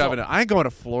 I I ain't was driving. al- I ain't going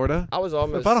to Florida. I was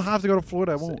almost. If I don't have to go to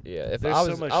Florida, I won't. Yeah, if There's I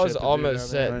so was, much I was shit to do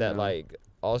almost down there. set I that know. like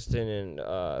Austin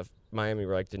and Miami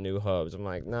were like the new hubs. I'm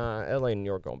like, nah, LA and New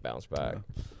York gonna bounce back.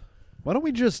 Why don't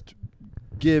we just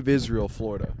give Israel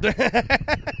Florida?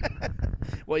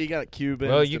 well, you got Cubans.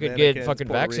 Well, you could get Dominicans, fucking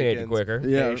Puerto vaccinated Ricans, quicker.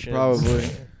 Yeah, Haitians. probably.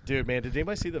 Dude, man, did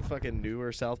anybody see the fucking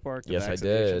newer South Park? The Yes, I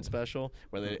vaccination did. special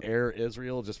where the Air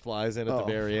Israel just flies in at the Oh.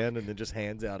 very end and then just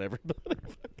hands out everybody.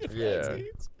 fucking Yeah.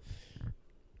 vaccines.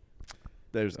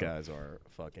 Those guys are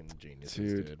fucking geniuses,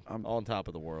 Dude, dude. I'm- On top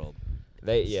of the world.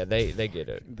 They get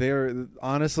it. They're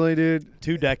honestly, dude.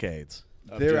 2 decades.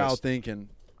 of They're just outthinking.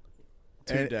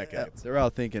 2 decades. They're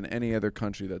outthinking any other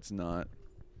country that's not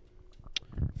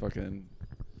fucking.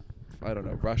 I don't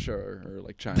know, Russia or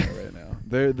like China right now.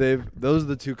 Those are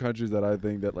the 2 countries that I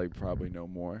think that like probably know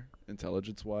more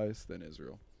intelligence wise than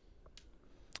Israel.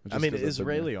 I mean, Just 'cause I've been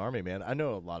Israeli army, man. I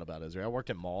know a lot about Israel. I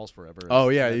worked at malls forever. Oh,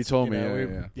 yeah, That's- you told me. know,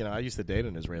 Yeah. You know, I used to date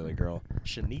an Israeli girl,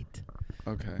 Shanit.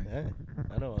 there. Okay. Yeah,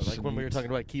 I know. Like when we were Shanit. talking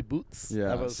about kibbutz.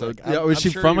 Yeah. I was So like, yeah, I'm was she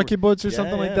sure from you a kibbutz or Yeah,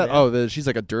 something like yeah, that? man. Oh, she's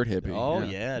like a dirt hippie. Oh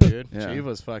yeah. yeah, dude. Yeah. She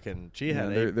was fucking. She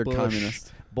had Yeah, a they're bush.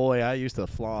 communist. Boy, I used to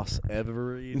floss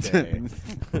every day.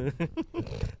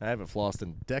 I haven't flossed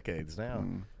in decades now.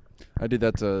 Mm. I did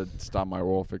that to stop my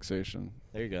oral fixation.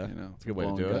 There you go. You know, It's a good way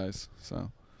to blowing do it. guys,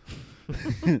 So.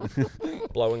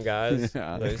 Blowing guys.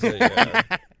 Yeah. They say, yeah.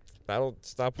 That'll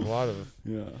stop a lot of.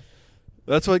 Yeah.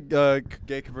 That's what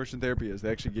gay conversion therapy is. They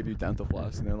actually give you dental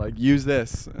floss, and they're like, use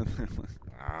this. And they're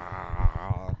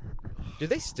like, Do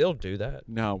they still do that?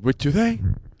 no, but do they?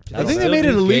 Do I think they still made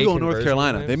it do gay illegal in North conversion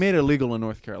Carolina. clinics? They made it illegal in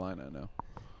North Carolina now.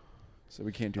 So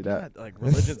we can't do I'm that. not, like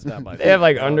religion's not my. They have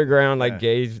like thing, underground like Yeah.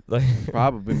 gays. Like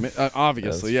Probably,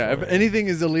 obviously, That's yeah. If funny. anything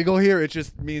is illegal here, it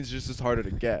just means just as harder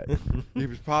to get. It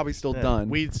was probably still Yeah, done.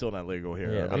 Weed's still not legal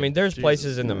here. yeah, I mean, there's Jesus.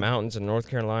 places in the Yeah. mountains in North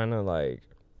Carolina like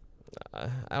I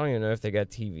don't even know if they got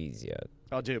TVs yet.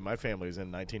 Oh, dude, my family's in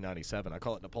 1997. I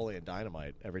call it Napoleon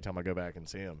Dynamite every time I go back and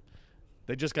see them.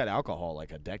 They just got alcohol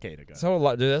like a decade ago. So a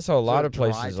lot, dude. That's how a lot of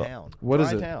places. Dry town. What dry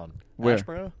is it? Town. Where?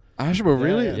 Asheboro? Asheboro,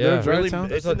 really? Yeah, They're yeah. a dry Really,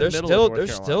 town? it's So in the there's middle still of North there's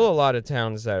Carolina. still a lot of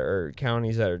towns that are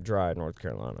counties that are dry in North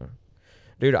Carolina.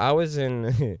 Dude, I was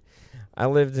in I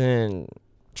lived in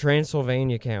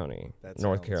Transylvania County, That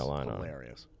North sounds Carolina.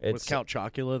 Hilarious. Was It's- Count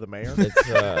Chocula the mayor?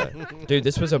 It's dude,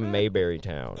 this was a Mayberry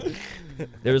town.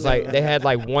 There was like they had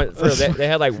like one they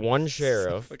had like one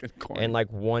sheriff Fucking corny. and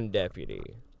like one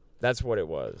deputy. That's what it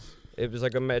was. It was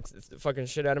like it's fucking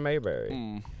shit out of Mayberry,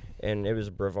 Mm. and it was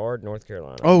Brevard, North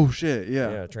Carolina. Oh, shit, yeah.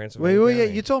 yeah, Transylvania. Wait, yeah,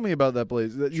 County. you told me about that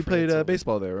place. That you played Transylvania.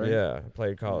 baseball there, right? Yeah, I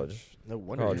played college. No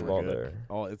wonder College you ball were good. there.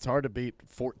 Oh, it's hard to beat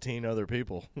 14 other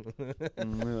people.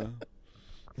 Yeah.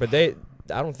 But I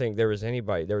don't think there was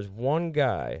anybody. There was one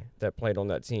guy that played on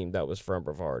that team that was from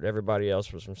Brevard. Everybody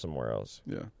else was from somewhere else.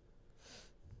 Yeah.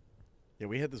 Yeah,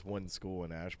 we had this one school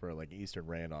in Asheboro, like Eastern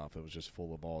Randolph. It was just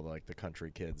full of all like the country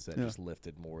kids that Yeah. just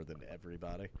lifted more than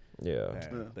everybody. Yeah.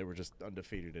 And Yeah. They were just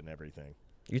undefeated in everything.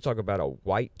 You talk about a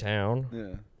white town.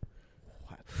 Yeah.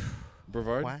 What?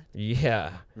 Brevard? What?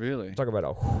 Yeah. Really? Talk about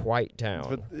a white town.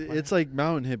 But it's like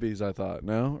mountain hippies, I thought.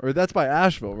 No? Or that's by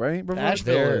Asheville, right? Brevard?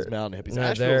 Asheville They're- is mountain hippies. no,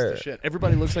 Asheville's they're- the shit.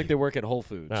 Everybody looks like they work at Whole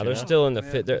Foods. Nah, you they're know? still in the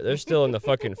they're still in the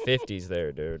fucking 50s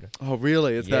there, dude. Oh,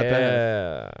 really? It's that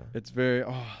bad? Yeah. It's very,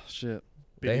 oh, shit.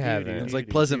 They haven't. It's like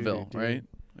Pleasantville, right?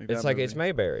 It's that like it's movie.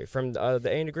 Mayberry from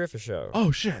the Andy Griffith Show. Oh,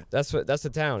 shit. That's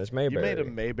the town. It's You Mayberry. made a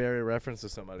Mayberry reference to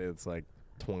somebody that's like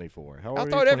 24. How old I are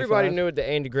you, thought everybody 25? knew what the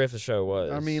Andy Griffith Show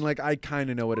was. I mean, like, I kind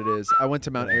of know what it is. I went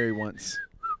to Mount Airy once.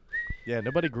 Yeah,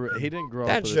 nobody grew. He didn't grow up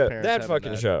that with show, his parents that having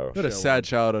fucking that. show. What a Show. sad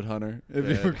childhood, Hunter. If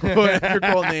Yeah. you were quoting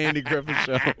the Andy Griffith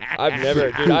Show.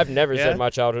 I've never Yeah? said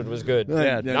my childhood was good.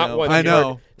 Yeah, Not once. I have you heard-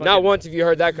 know. Not once have you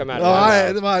heard that come out Oh,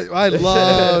 of my mouth. I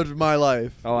loved my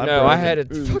life. Oh, I'm No, I broken. had a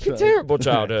Ooh, fucking child. terrible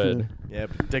childhood. Yeah,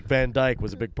 but Dick Van Dyke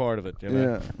was a big part of it. You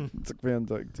know? Yeah. It's like Van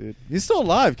Dyke, dude. He's still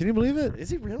alive. Can you believe it? Is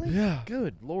he really? Yeah.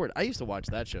 Good Lord. I used to watch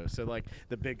that show. So, like,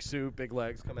 the big suit, big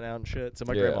legs coming out and shit. So,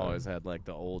 my Yeah. grandma always had, like,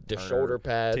 the old The Turner shoulder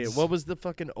pads. t- What was the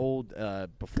fucking old,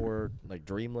 before, like,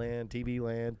 Dreamland, TV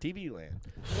Land? TV Land.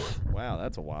 Wow,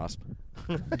 that's a wasp.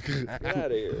 Get out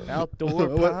of here. Outdoor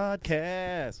What?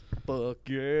 podcast. Fuck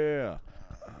yeah.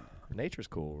 Nature's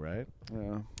cool, right?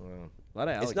 Yeah. A lot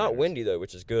of It's not alligators. windy though,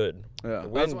 which is good. Yeah. The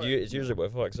wind is usually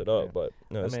what fucks it up, Yeah. but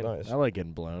no, it's I mean, nice. I like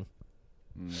getting blown.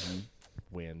 Mm-hmm.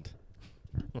 Wind.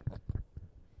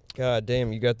 God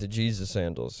damn, you got the Jesus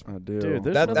sandals. I do. Dude,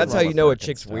 there's That's nothing how wrong you with know a fucking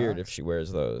chick's weird if socks. she wears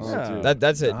those. Oh, Yeah. dude.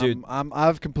 That's it, dude.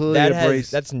 I've completely That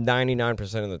embraced. that's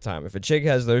 99% of the time. If a chick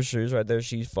has those shoes right there,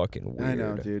 she's fucking weird. I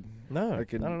know, dude. No, I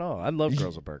can- I don't know. I love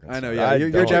girls with Birkenstocks. I know, yeah. I You're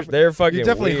don't. def- They're fucking you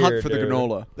definitely hunt weird, for the dude.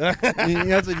 granola.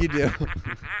 That's what you do.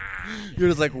 You're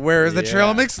just like, where is the Yeah.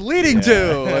 trail mix leading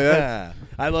to? Like that. Yeah.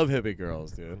 I love hippie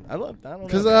girls, dude. I don't know.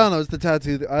 Because man. I don't know, it's the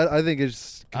tattoo. I think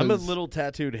it's. I'm a 'cause- little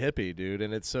tattooed hippie, dude,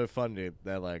 and it's so funny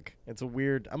that like it's a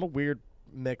weird. I'm a weird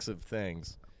mix of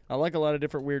things. I like a lot of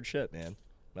different weird shit, man.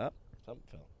 Oh, something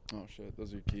fell. Oh shit,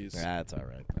 those are your keys. That's all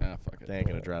right. Ah, fuck it. They ain't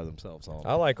gonna drive themselves home.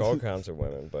 I like all kinds of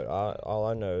women, but all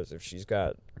I know is if she's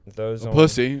got those A on,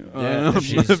 pussy. Yeah,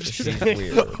 she's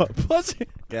weird. A pussy.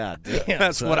 God damn.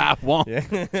 That's son. what I want.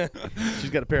 Yeah. She's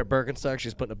got a pair of Birkenstocks.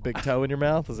 She's putting a big toe in your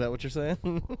mouth. Is that what you're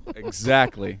saying?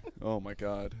 Exactly. Oh my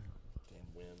god.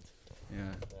 Damn wind.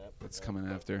 Yeah, that's coming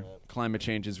after. Climate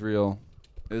change is real.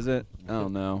 Is it? I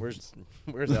don't know.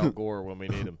 Where's Al Gore when we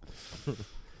need him?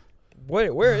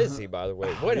 Where is he, by the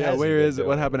way? What yeah, has he where been is it?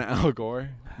 What doing? happened to Al Gore?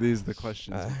 These are the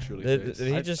questions we truly Did face.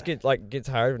 he just get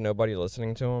tired of nobody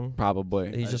listening to him?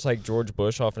 Probably. He's just like George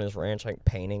Bush off in his ranch, like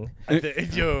painting.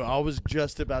 Yo, I was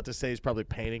just about to say he's probably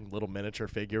painting little miniature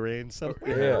figurines.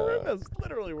 Yeah. That's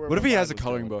literally where What if my he mind has a was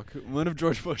coloring going. book? What if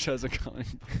George Bush has a coloring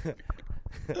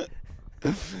book?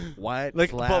 White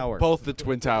Like flower. both the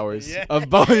Twin Towers Yeah. of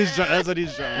both. That's what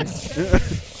he's drawing.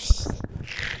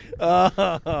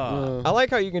 I like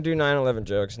how you can do 9/11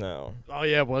 jokes now. Oh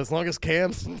yeah, well as long as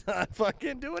Cam's not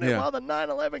fucking doing it Yeah. while the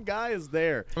 9/11 guy is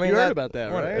there. I mean, you heard that- about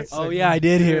that, what- right? it's Oh like- yeah, I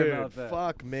did hear Dude, about that.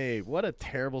 fuck me. What a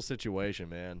terrible situation,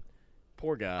 man.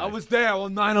 Poor guy. I was there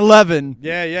on 9/11.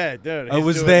 Yeah, dude. I he's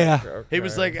was doing there. it. He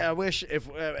was like, I wish if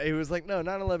he was like, no,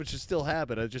 9/11 should still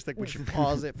happen. I just think we should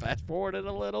pause it, fast forward it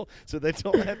a little, so they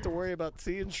don't have to worry about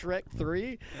seeing Shrek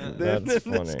 3. Then That's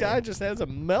this funny. guy just has a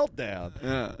meltdown.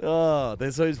 Yeah. Oh,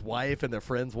 so his wife and their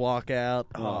friends walk out.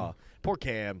 Oh, Poor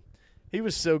Cam. He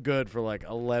was so good for like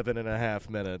 11 and a half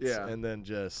minutes. Yeah. And then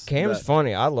just. Cam's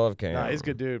funny. I love Cam. Nah, he's a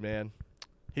good dude, man.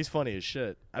 He's funny as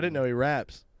shit. I didn't know he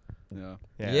raps. Yeah.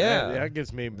 Yeah. That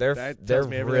gives me. They're that they're tells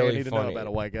me everything really I need to funny. know about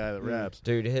a white guy that raps.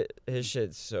 Dude, his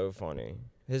shit's so funny.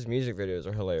 His music videos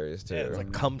are hilarious too. Yeah, it's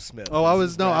like Cum Smith. Oh, I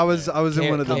was in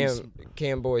one of those.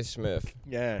 Cam Boy Smith.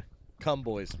 Yeah, Cum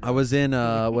Boys. I was in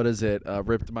what is it?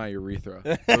 Ripped my urethra.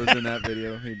 I was in that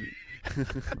video.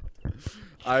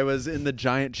 I was in the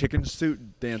giant chicken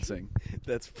suit dancing.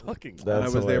 That's fucking. And I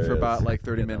was there for hilarious. about like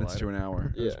 30 Get that minutes to lighter. an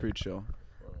hour. It was Yeah. pretty chill.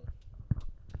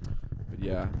 But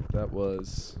yeah, that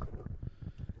was.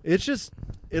 It's just,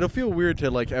 it'll feel weird to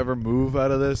like ever move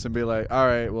out of this and be like, all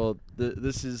right, well,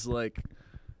 this is like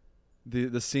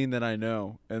the scene that I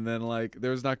know, and then like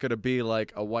there's not gonna be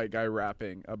like a white guy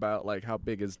rapping about like how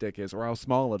big his dick is or how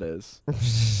small it is,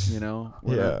 you know?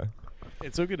 Yeah.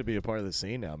 It's so good to be a part of the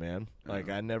scene now, man. Like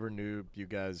I never knew you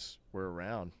guys were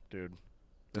around, dude.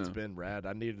 It's Yeah. been rad.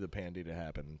 I needed the pandy to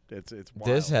happen. It's wild.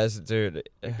 This has, dude.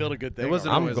 We built a good thing.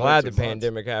 wasn't I'm always glad like the 2 months.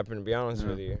 pandemic happened. To be honest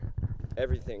with you,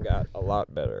 everything got a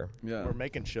lot better. Yeah, We're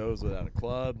making shows without a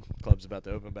club. Club's about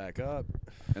to open back up.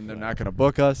 and they're not gonna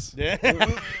book us. Yeah.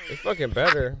 It's fucking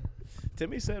better.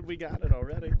 Timmy said we got it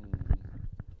already.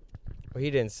 Well,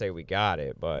 he didn't say we got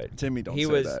it, but Timmy don't He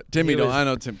say was- that. Timmy he don't. was- I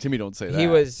know Timmy don't say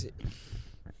that.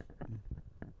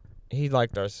 he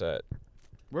liked our set.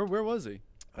 Where was he?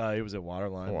 He was at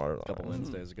Waterline, Waterline. a couple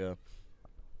Wednesdays ago.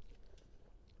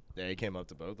 Yeah, he came up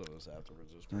to both of us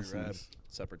afterwards. It was pretty That's rad. nice.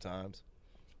 Separate times.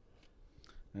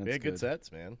 That's We had good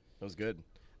sets, man. It was good.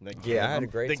 And then Yeah, I had a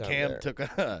great then time Cam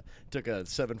there. took a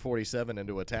 747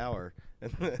 into a tower.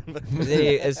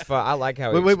 It's fun. I like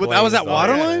how. he Wait, that was explains at the whole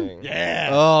Waterline? thing. Yeah.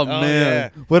 Oh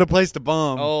man, what a place to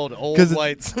bomb! Old 'Cause it's-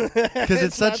 whites. Because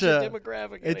it's such not a your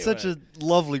demographic it's such anyway. a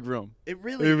lovely room. It It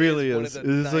really really is. One is. of It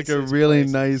the is like a nicest really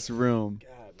places. nice room.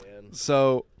 God, man.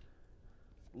 So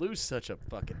Lou's such a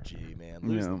fucking G, man.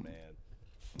 Lou's Yeah. the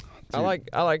man.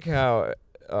 I like how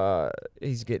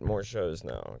he's getting more shows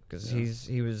now because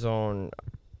he was on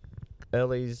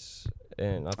Ellie's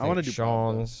and I wanna think do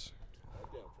Sean's.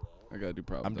 I gotta do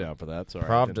Pravda. I'm down for that. Sorry. I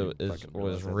Pravda didn't fucking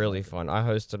realize was that. really fun. I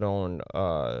hosted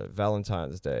on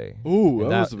Valentine's Day. Ooh,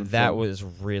 And that was that fun. was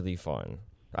really fun.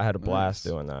 I had a blast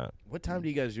Nice. doing that. What time do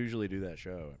you guys usually do that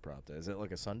show at Pravda? Is it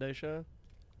like a Sunday show?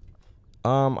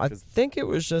 I 'Cause- think it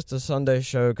was just a Sunday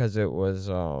show because it was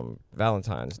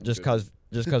Valentine's. Just cause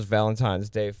Valentine's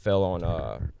Day fell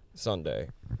on Sunday.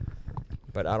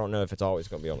 But I don't know if it's always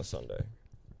gonna be on a Sunday.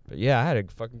 But yeah, I had a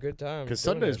fucking good time. Because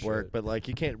doing Sundays that work, shit. but like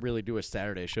you can't really do a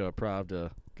Saturday show at Pravda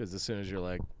because as soon as you're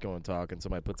like going talking,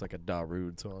 somebody puts like a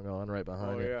Darude song on right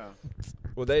behind you.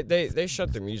 Well, they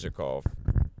shut the music off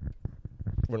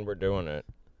when we're doing it.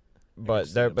 But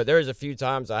there's a few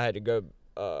times I had to go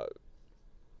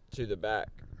to the back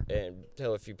and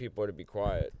tell a few people to be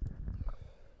quiet.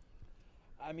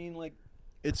 I mean, like,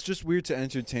 it's just weird to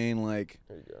entertain like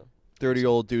There you go. 30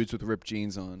 old dudes with ripped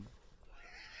jeans on.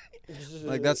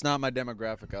 Like that's not my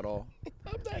demographic at all.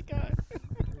 I'm that guy.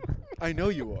 I know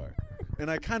you are, and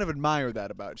I kind of admire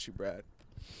that about you, Brad.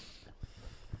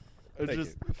 It's Thank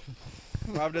just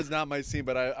Pravda's not my scene,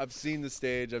 but I've seen the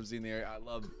stage, I've seen the area. I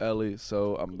love Ellie,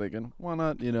 so I'm thinking, why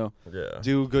not? Yeah.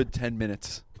 Do a good 10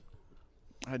 minutes.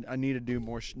 I need to do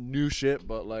more new shit,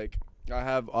 but like I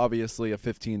have obviously a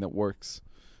 15 that works.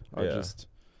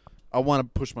 I want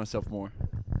to push myself more.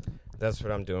 That's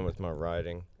what I'm doing with my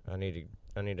writing. I need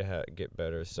to get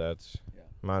better sets. Yeah.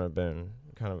 Mine have been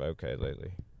kind of okay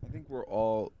lately. I think we're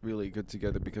all really good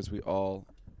together because we all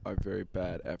are very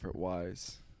bad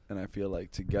effort-wise, and I feel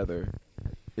like together,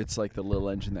 it's like the little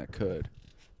engine that could,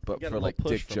 but You got a for little like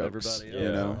push dick from jokes, everybody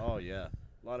you else. know. Oh yeah,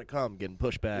 a lot of cum getting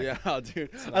pushed back. Yeah, dude.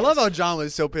 I love how John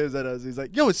was so pissed at us. He's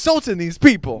like, "Yo, insulting these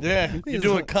people." Yeah. He's You're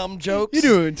doing like, cum jokes.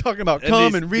 You're doing talking about And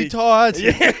cum these- and these-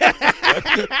 retards.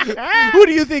 Who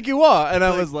do you think you are? And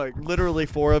I was like, literally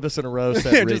 4 of us in a row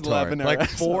said Yeah, retard. just laughing our Like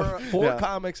ass four off. four Yeah.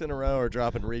 comics in a row are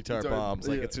dropping retard Retard, bombs.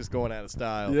 Like yeah. it's just going out of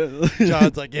style. Yeah.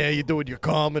 John's like, yeah, you doing your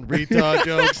cum and retard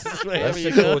jokes. That's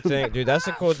the cool thing, dude. That's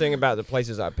the cool thing about the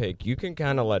places I pick. You can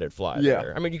kind of let it fly. Yeah.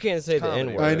 There. I mean, you can't say the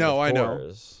Comedy. N word. I know, of I know.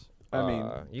 course. I mean,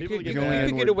 you people could get you mad.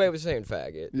 could get away with saying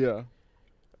faggot. Yeah.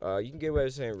 You can get away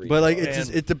with saying retard. But like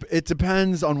And- it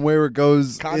depends on where it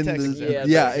goes. Context in is the,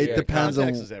 everything. yeah, it Yeah, depends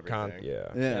Context on. is everything. yeah.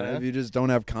 Yeah, Yeah. if you just don't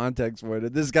have context for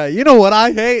it, this guy, you know what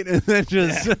I hate, and then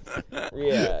just.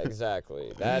 Yeah,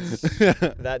 exactly. That's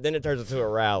that. Then it turns into a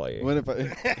rally. What if I?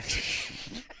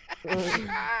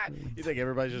 You think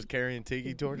everybody's just carrying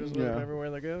tiki torches with them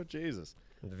everywhere they go? Jesus.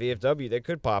 The VFW, they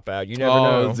could pop out. You never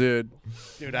Oh, know. dude.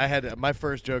 Dude, I had my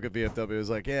first joke at VFW was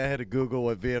like, I had to Google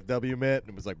what VFW meant, and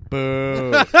it was like,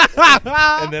 boo.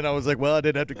 And then I was like, well, I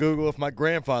didn't have to Google if my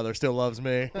grandfather still loves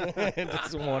me. And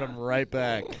just want him right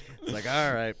back. It's like,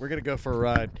 all right, we're going to go for a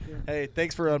ride. Hey,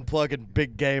 thanks for unplugging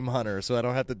Big Game Hunter so I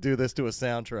don't have to do this to a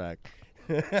soundtrack.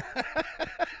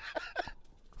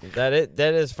 That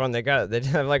is fun. They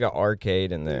have like an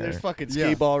arcade in there. There's fucking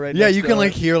skee ball right Yeah, next you to can it.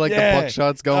 like hear like the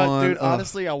buckshots go on. Dude,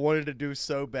 honestly, I wanted to do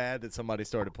so bad that somebody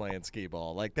started playing skee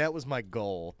ball. Like, that was my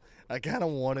goal. I kind of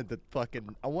wanted to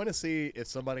I want to see if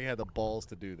somebody had the balls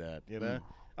to do that, you know?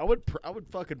 I would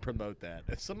fucking promote that.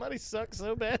 If somebody sucks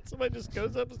so bad, somebody just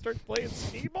goes up and starts playing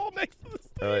skee ball next to the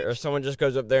stage. Or someone just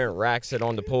goes up there and racks it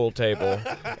on the pool table,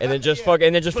 and then just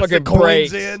fucking Puts fucking the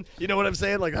coins breaks. in. You know what I'm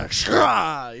saying? Like,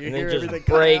 shah! You And hear then everything just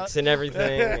come breaks out. and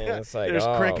everything. And it's like, There's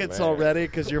oh, crickets man. already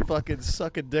because you're fucking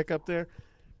sucking dick up there.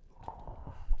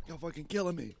 You're fucking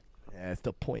killing me. That's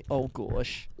the point. Oh,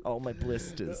 gosh. Oh, my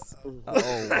blisters.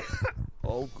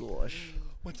 Oh, gosh.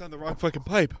 What's on the wrong fucking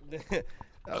pipe?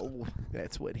 Oh,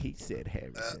 that's what he said,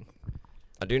 Harrison.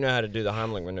 I do know how to do the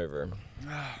Heimlich maneuver.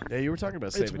 Yeah, you were talking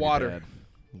about saving your water. dad.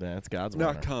 That's God's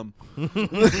water. Not cum.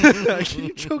 Can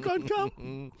you choke on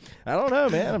cum? I don't know,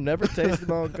 man. I've never tasted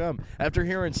my own cum. After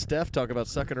hearing Steph talk about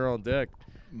sucking her own dick.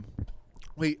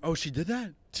 Wait, oh, she did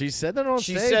that? She said that on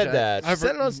She stage. said that. She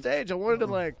said it on stage. I wanted to,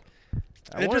 like...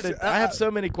 I have so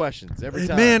many questions every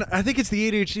time. Man, I think it's the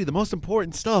ADHD. The most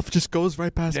important stuff just goes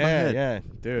right past my head. Yeah,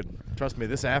 dude. Trust me,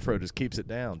 this afro just keeps it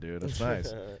down, dude. It's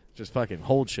nice. Just fucking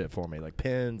hold shit for me, like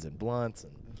pins and blunts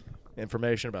and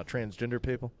information about transgender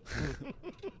people.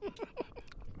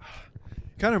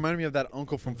 Kind of reminded me of that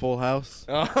uncle from Full House.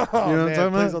 Oh, You know what I'm man,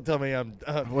 talking please about? don't tell me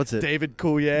I'm What's it? David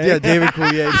Coulier. Yeah, David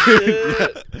Coulier.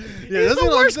 He's the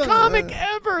worst comic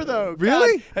ever, though.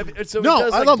 Really? God. So he No,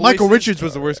 does, I like, thought Michael voices. Richards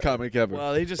was the worst comic ever.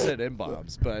 Well, he just said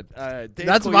M-bombs, but Dave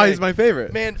That's Coulier, why he's my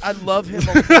favorite. Man, I love him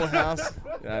on Full House.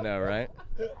 I know, right?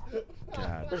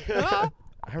 God.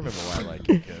 I remember why I like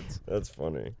you kids. That's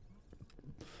funny.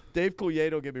 Dave Coulier,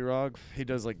 don't get me wrong, he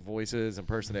does like voices,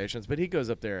 impersonations, but he goes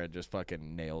up there and just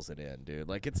fucking nails it in, dude.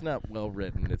 Like, it's not well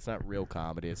written, it's not real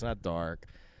comedy, it's not dark.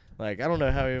 Like, I don't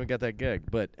know how he even got that gig,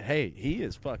 but hey, he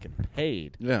is fucking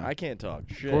paid. Yeah. I can't talk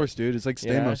shit. Of course, dude. It's like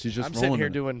Yeah? Stamos. He's just I'm rolling sitting here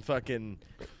in it. doing fucking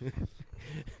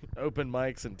open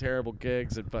mics and terrible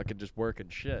gigs and fucking just working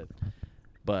shit.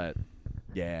 But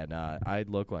yeah, nah, I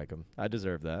look like him. I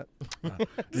deserve that. I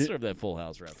deserve that Full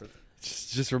House reference.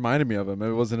 Just reminded me of him.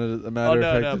 It wasn't a Oh, matter of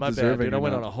no, fact no, of my bad, deserving. dude. I or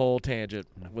went not. on a whole tangent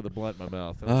with a blunt in my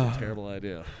mouth. That was a terrible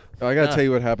idea. Oh, I gotta tell you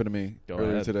what happened to me Go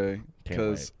earlier ahead. today Can't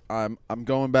because I'm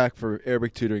going back for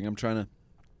Arabic tutoring. I'm trying to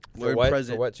learn what?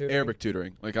 present For what tutoring? Arabic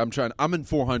tutoring. Like I'm in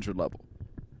 400 level.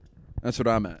 That's what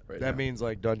I'm at right now. That means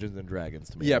like Dungeons and Dragons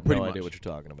to me. Yeah, I have pretty no much. idea what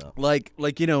you're talking about. like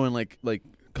you know in like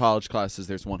college classes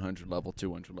there's 100 level,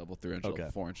 200 level, 300 Okay.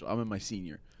 level, 400. I'm in my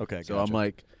senior. Okay, So gotcha. I'm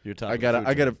like You're talking I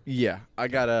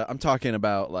gotta I'm talking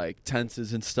about like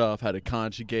tenses and stuff, how to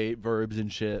conjugate verbs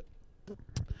and shit.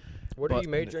 What are But- you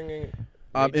majoring in?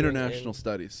 International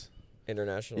studies.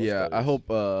 International Yeah, studies. I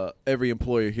hope every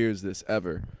employer hears this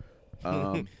ever.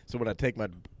 So when I take my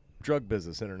drug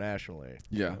business internationally,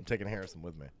 Yeah. I'm taking Harrison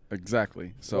with me.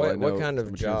 Exactly. So I know what kind of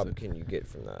from job transit. can you get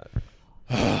from that?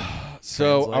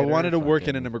 So I Translator, wanted to work in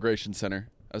fucking- an immigration center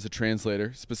as a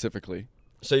translator specifically.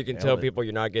 So you can Nailed tell it. people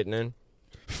you're not getting in?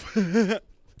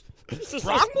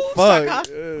 Fuck.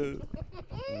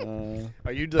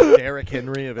 Are you the Derrick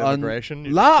Henry of immigration?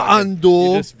 You La fucking- ando.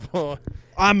 you just-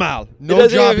 Amal. It No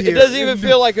doesn't job even, here. It doesn't even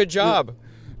feel like a job.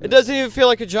 It doesn't even feel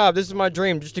like a job. This is my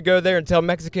dream, just to go there and tell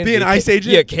Mexicans. Be an you ICE can't-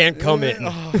 agent? You can't come in.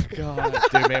 Oh god.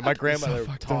 Dude, man, my grandmother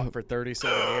fucked taught up. for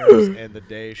 37 years, and the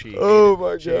day she Oh, hated-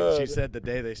 my she, God. she said the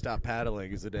day they stopped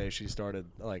paddling is the day she started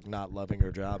like not loving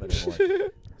her job anymore.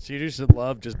 She used to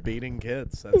love just beating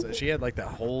kids. That's it. She had like the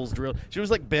holes drilled. She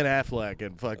was like Ben Affleck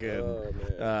and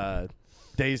fucking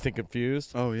Dazed and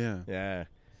Confused. Oh yeah. Yeah.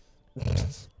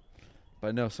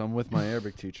 But no, so I'm with my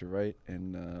Arabic teacher, right?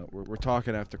 And we're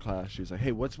talking after class. She's like,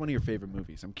 "Hey, what's one of your favorite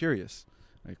movies?" I'm curious.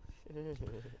 Like,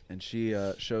 and she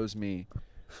shows me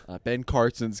Ben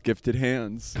Carson's Gifted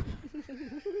Hands.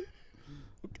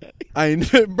 Okay.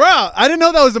 Bro, I didn't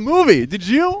know that was a movie. Did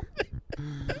you?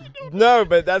 No,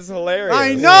 but that's hilarious.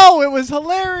 I know, it was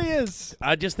hilarious.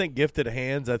 I just think Gifted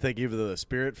Hands. I think either the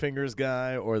Spirit Fingers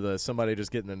guy or the somebody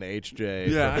just getting an HJ.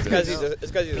 Yeah. It's because he's a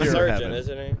Pure surgeon, heaven.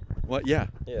 isn't he? What? Yeah.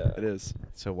 Yeah. It is.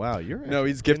 So wow, you're No,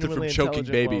 he's gifted from genuinely choking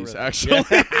intelligent, babies.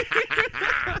 well-written.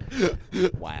 Actually.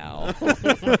 Wow.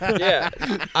 Yeah.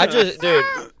 I just, dude,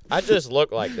 I just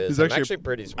look like this. He's I'm actually- actually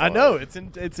pretty smart. I know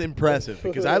it's impressive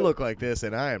because I look like this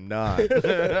and I am not.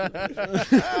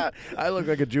 I look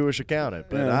like a Jewish accountant,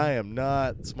 but Yeah. I am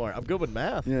not smart. I'm good with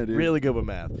math. Yeah, dude. Really good with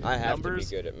math. I have Numbers,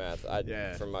 to be good at math.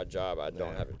 Yeah. For my job, I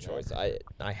don't Yeah. have a choice.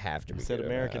 I have to be Said good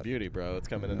American at Beauty, bro. It's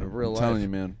coming into I'm real life. telling you,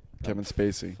 man. Kevin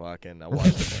Spacey. Fucking, I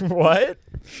watched it. math. What?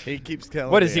 He keeps telling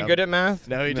me. What is he I'm- good at math?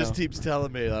 No, he just No. keeps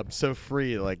telling me I'm so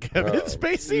free, like Kevin Oh.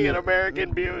 Spacey in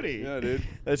American Beauty. Yeah, dude.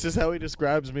 That's just how he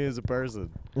describes me as a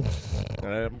person. And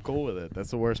I'm cool with it.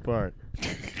 That's the worst part.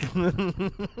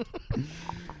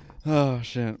 Oh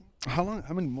shit. How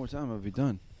many more time have we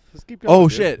done? Let's keep going. Oh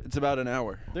dude. shit! It's about an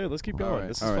hour. Dude, let's keep All going. right,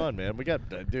 This is all right. fun, man. We got,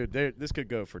 dude. This could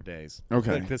go for days.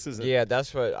 Okay. Like, this is Yeah,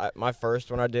 that's what my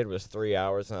first one I did was 3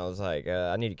 hours, and I was like,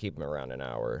 I need to keep them around an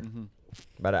hour. Mhm.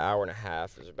 About an hour and a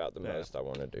half is about the Yeah. most I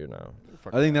want to do now.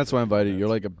 I think that's why I invited you. You're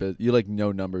like you like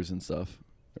know numbers and stuff.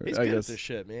 He's I good guess. at this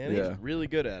shit, man. Yeah. He's really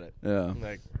good at it. Yeah.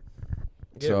 Like,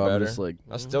 Getting So better. I'm just like,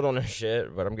 I still don't know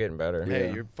shit, but I'm getting better. hey,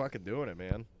 Yeah. you're fucking doing it,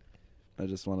 man. I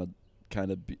just want to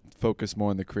kind of focus more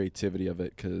on the creativity of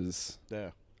it because Yeah.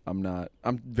 I'm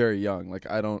very young. Like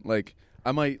I don't like.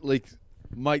 I might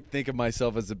think of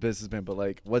myself as a businessman, but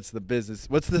like, what's the business?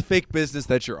 What's the fake business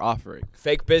that you're offering?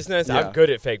 Fake business? Yeah. I'm good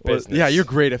at fake Well, business. yeah, you're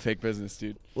great at fake business,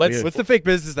 dude. Let's What's the fake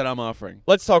business that I'm offering?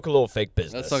 let's talk a little fake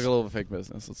business. Let's talk a little fake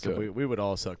business. Let's do So it. we would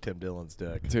all suck Tim Dillon's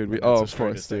dick. Dude, we- That's oh, the of course,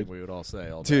 straightest thing dude. We would all say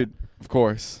all day. Dude, of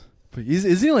course. But is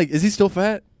he still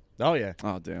fat? Oh yeah.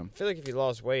 Oh damn. I feel like if you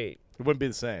lost weight, It wouldn't be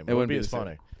the same. It wouldn't wouldn't be be as the same.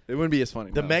 funny. It wouldn't be as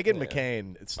funny. The no. Megan Yeah.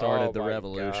 McCain started Oh the my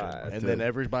revolution, God. and Dude. then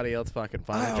everybody else fucking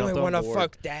finally I jumped only on want to board.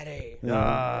 fuck daddy.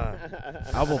 Ah,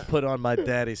 I will put on my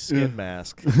daddy's skin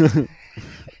mask.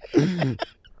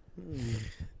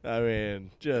 I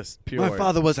mean, just pure. My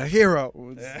father was a hero.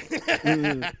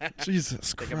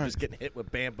 Jesus Think I'm Christ. just getting hit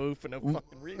with bamboo for no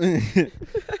fucking reason.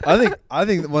 I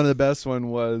think one of the best one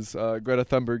was Greta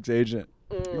Thunberg's agent.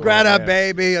 Mm. Greta, man.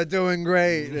 baby, you're doing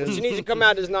great. She needs to come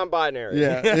out as non-binary.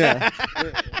 yeah, yeah.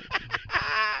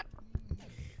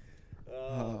 Oh,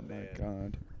 Oh my man.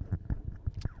 god.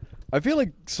 I feel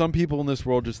like some people in this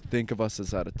world just think of us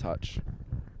as out of touch.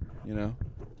 You know?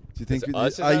 Do you think? As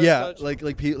us as out of yeah, touch? like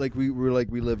we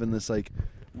live in this like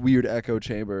weird echo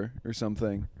chamber or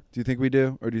something. Do you think we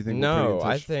do, or do you think? we're No, pretty in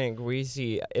I touch? think we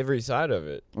see every side of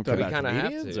it. Okay. We About kind of have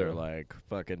comedians to. or like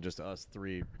fucking just us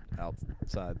three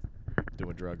outside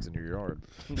doing drugs in your yard.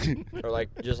 Or like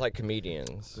just like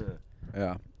comedians.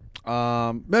 Yeah.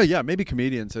 No, yeah, maybe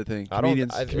comedians. I think I don't-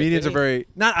 comedians. if Comedians are any- very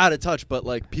not out of touch, but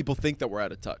like people think that we're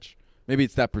out of touch. Maybe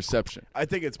it's that perception. I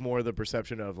think it's more the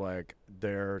perception of like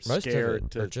they're Most of scared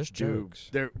it to are just do.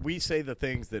 jokes. We say the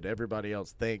things that everybody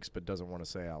else thinks but doesn't want to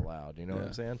say out loud. You know what Yeah.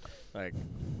 I'm saying? Like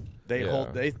they Yeah.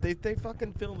 hold they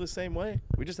fucking feel the same way.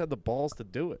 We just have the balls to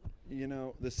do it. You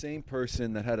know, the same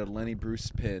person that had a Lenny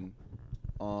Bruce pin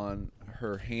on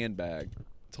her handbag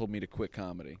told me to quit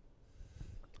comedy.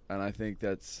 And I think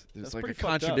there's That's like a pretty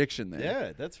fucked up. contradiction there.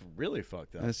 Yeah, that's really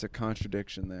fucked up. There's a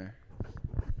contradiction there.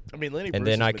 I mean, Lenny And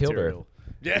Bruce's then I killed her. material.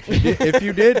 Yeah. If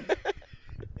you did,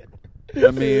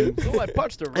 I mean, Oh, I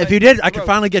punched her. Right if you in did, the I could throat.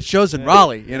 finally get shows in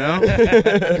Raleigh, you know?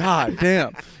 God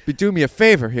damn. Be doing me a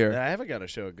favor here. Yeah, I haven't got a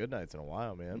show at Good Nights in a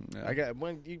while, man. Yeah. I got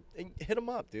when you hit them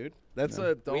up, dude. That's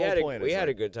Yeah. the We whole had point. we is had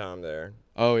a like, good time there.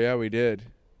 Oh, yeah, we did.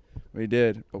 We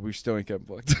did, but we still ain't getting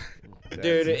booked.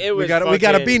 Dude, it was we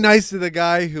gotta be fucking- nice to the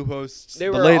guy who hosts They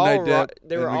the were late all night dip.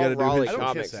 they and were we all gotta do his Raleigh I show. don't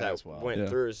comics kiss that ass well. went Yeah.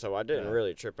 through, so I didn't Yeah.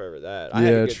 really trip over that. I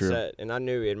had Yeah, a good true. set, and I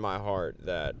knew in my heart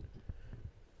that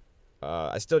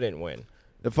I still didn't win.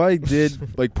 If I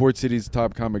did like Port City's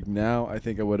top comic now, I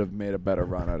think I would have made a better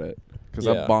run at it because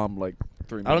I Yeah. bombed like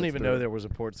 3 minutes. I don't even through know it. there was a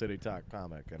Port City Talk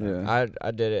comic. And Yeah.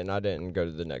 I did it, and I didn't go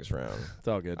to the next round. It's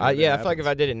all good. I dude. It feel like if I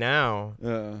happens. did it now,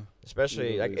 Yeah. especially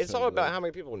like Literally it's all said about that. how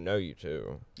many people know you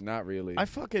too. Not really. I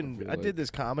feel did like-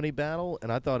 this comedy battle,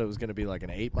 and I thought it was gonna be like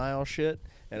an 8 Mile shit,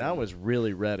 and I was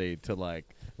really ready to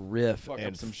like riff Fuck up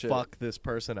and some shit. fuck this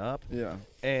person up. Yeah.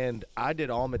 And I did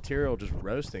all material just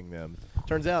roasting them.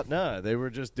 Turns out, no, they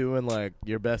were just doing like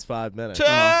your best 5 minutes. So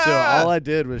all I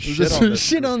did was shit Just on this.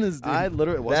 shit on this dude. I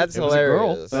literally That's it was a girl.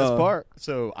 hilarious. Best Oh. part.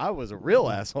 So I was a real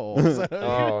asshole. So,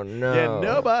 Oh no! yeah,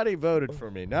 nobody voted for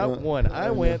me. Not one.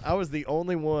 I went. I was the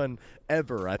only one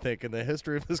ever, I think, in the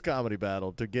history of this comedy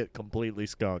battle to get completely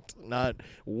skunked. Not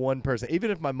one person. Even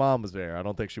if my mom was there, I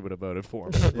don't think she would have voted for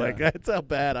me. Like that's how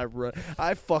bad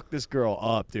I fucked this girl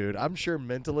up, dude. I'm sure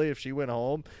mentally, if she went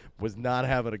home, was not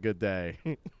having a good day.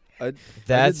 I did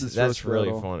That's this roast really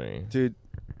battle. funny. Dude,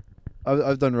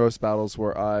 I've done roast battles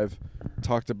where I've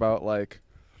talked about like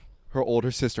her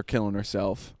older sister killing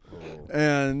herself,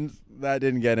 and that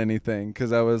didn't get anything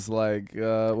because I was like,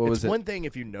 what was It's it? one thing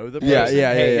if you know the person. Yeah,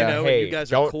 yeah, hey, yeah. You know, Hey, and you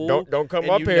guys are cool. Don't come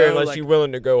and up you here know, unless like, you're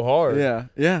willing to go hard. Yeah,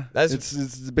 yeah. That's-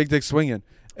 it's big dick swinging.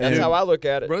 That's And how I look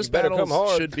at it. roast You better battles come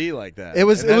hard. should be like that. It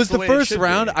was And that's the way it first should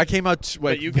round. be. I came out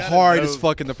like you gotta hard know- as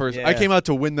fuck in the first. I Yeah. came out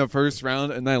to win the first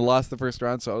round, and then I lost the first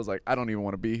round. So I was like, I don't even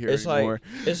want to be here anymore.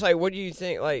 It's like, what do you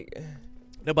think? Like,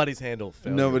 Nobody's handled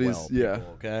failure Nobody's- well, yeah.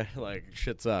 people, okay? Like,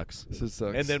 shit sucks. This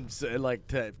sucks. And then, like,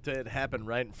 to it happen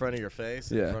right in front of your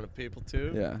face, Yeah. in front of people,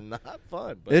 too. Yeah. Not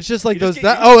fun. But it's just like you just those.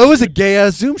 get That, used it to was a gay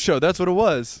ass Zoom show. That's what it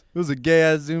was. It was a gay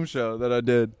ass Zoom show that I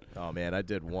did. Oh, man, I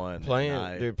did one.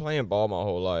 playing ball my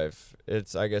whole life.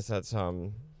 I guess that's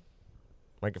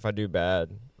like if I do bad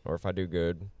or if I do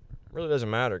good, really doesn't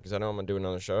matter because I know I'm gonna do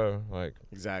another show. Like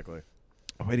Exactly.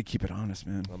 A way to keep it honest,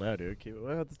 man. Well, no, dude.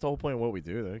 Well, that's the whole point of what we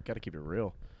do, though. Got to keep it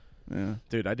real. Yeah.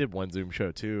 Dude, I did one Zoom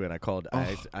show too, and I called.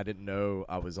 Oh. I didn't know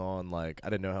I was on. Like, I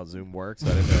didn't know how Zoom works. I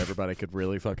didn't know everybody could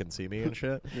really fucking see me and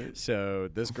shit. So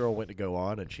this girl went to go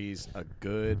on, and she's a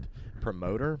good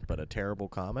promoter, but a terrible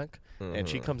comic. And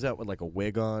she comes out with like a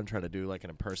wig on, trying to do like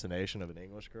an impersonation of an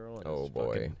English girl. And Oh, it's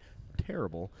boy. fucking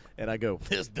terrible. And I go,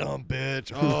 this dumb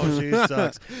bitch. Oh, she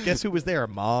sucks. Guess who was there?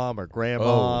 Mom or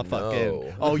grandma? Oh, fucking.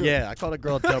 no. Oh yeah, I called a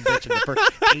girl a dumb bitch in the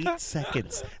first 8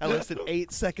 seconds. I listed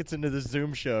 8 seconds into the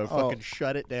Zoom show. Fucking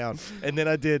shut it down. And then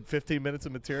I did 15 minutes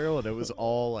of material, and it was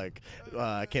all like,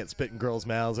 I can't spit in girls'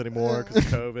 mouths anymore because of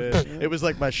COVID. It was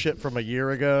like my shit from a year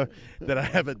ago that I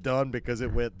haven't done because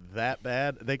it went that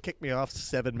bad. They kicked me off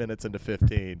 7 minutes into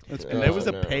 15. That's And it was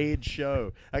a no. paid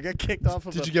show. I got kicked off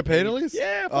of Did a you get paid at paid- least?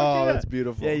 Yeah. Fuck Oh, yeah. that's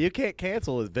beautiful. Yeah, you can't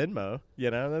cancel with Venmo. You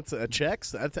know, that's a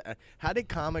checks. How did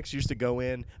comics used to go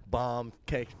in, bomb,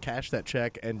 cash that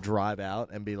check, and drive out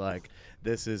and be like,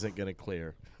 "This isn't gonna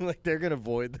clear." Like they're gonna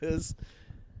void this.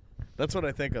 That's what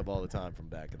I think of all the time from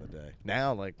back in the day.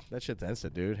 Now, like that shit's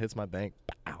instant, dude. Hits my bank.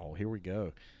 Pow. Here we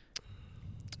go.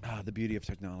 Ah, the beauty of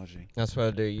technology. that's what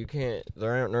I do. You can't.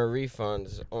 There aren't no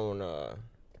refunds on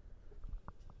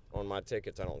my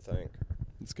tickets. I don't think.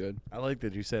 It's good. I like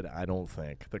that you said I don't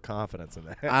think. The confidence in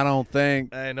that. I don't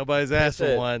think. Hey, nobody's asked That's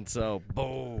for it. one, so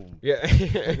boom. Yeah.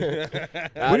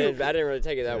 I didn't really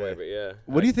take it that way, but yeah.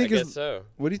 What do you think I is- guess so?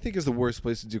 What do you think is the worst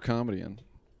place to do comedy in?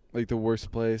 Like the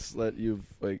worst place that you've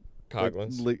like.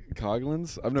 Coglins.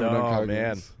 Coglins? I've never Oh, done Coglins.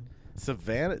 man.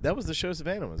 Savannah. That was the show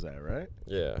Savannah was at, right?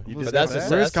 Yeah. You But did that's that?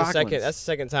 the, Where's that's the second. Coglins? That's the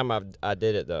second time I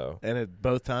did it though. And it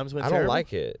both times went I don't terrible?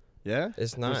 like it. Yeah?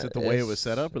 It's not. Was it the way it was it's-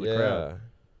 set up or the yeah. crowd?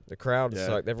 The crowd Yeah.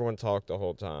 sucked. Everyone talked the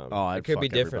whole time. Oh, I'd it could be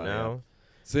fuck different everybody now.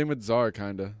 Same with Czar,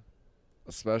 kinda.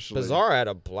 Especially. Bizarre had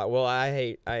a well,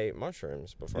 I ate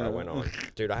mushrooms before I Yeah. went on.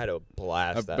 Dude, I had a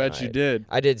blast. I that bet night. you did.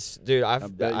 I did, dude. I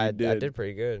bet you I did. did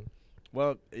pretty good.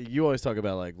 Well, you always talk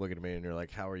about, like, looking at me and you're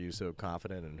like, how are you so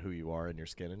confident in who you are in your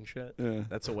skin and shit? Yeah.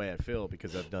 That's the way I feel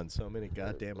because I've done so many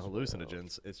goddamn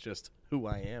hallucinogens. It's just who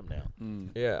I am now.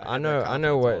 Mm. Yeah, I I have know. that I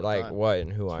know confidence all what the like time. what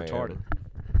and who I It's am. retarded.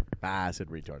 I said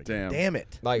retarded. Damn. Damn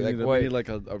it. Like We need what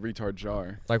a retard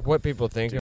jar. like what people think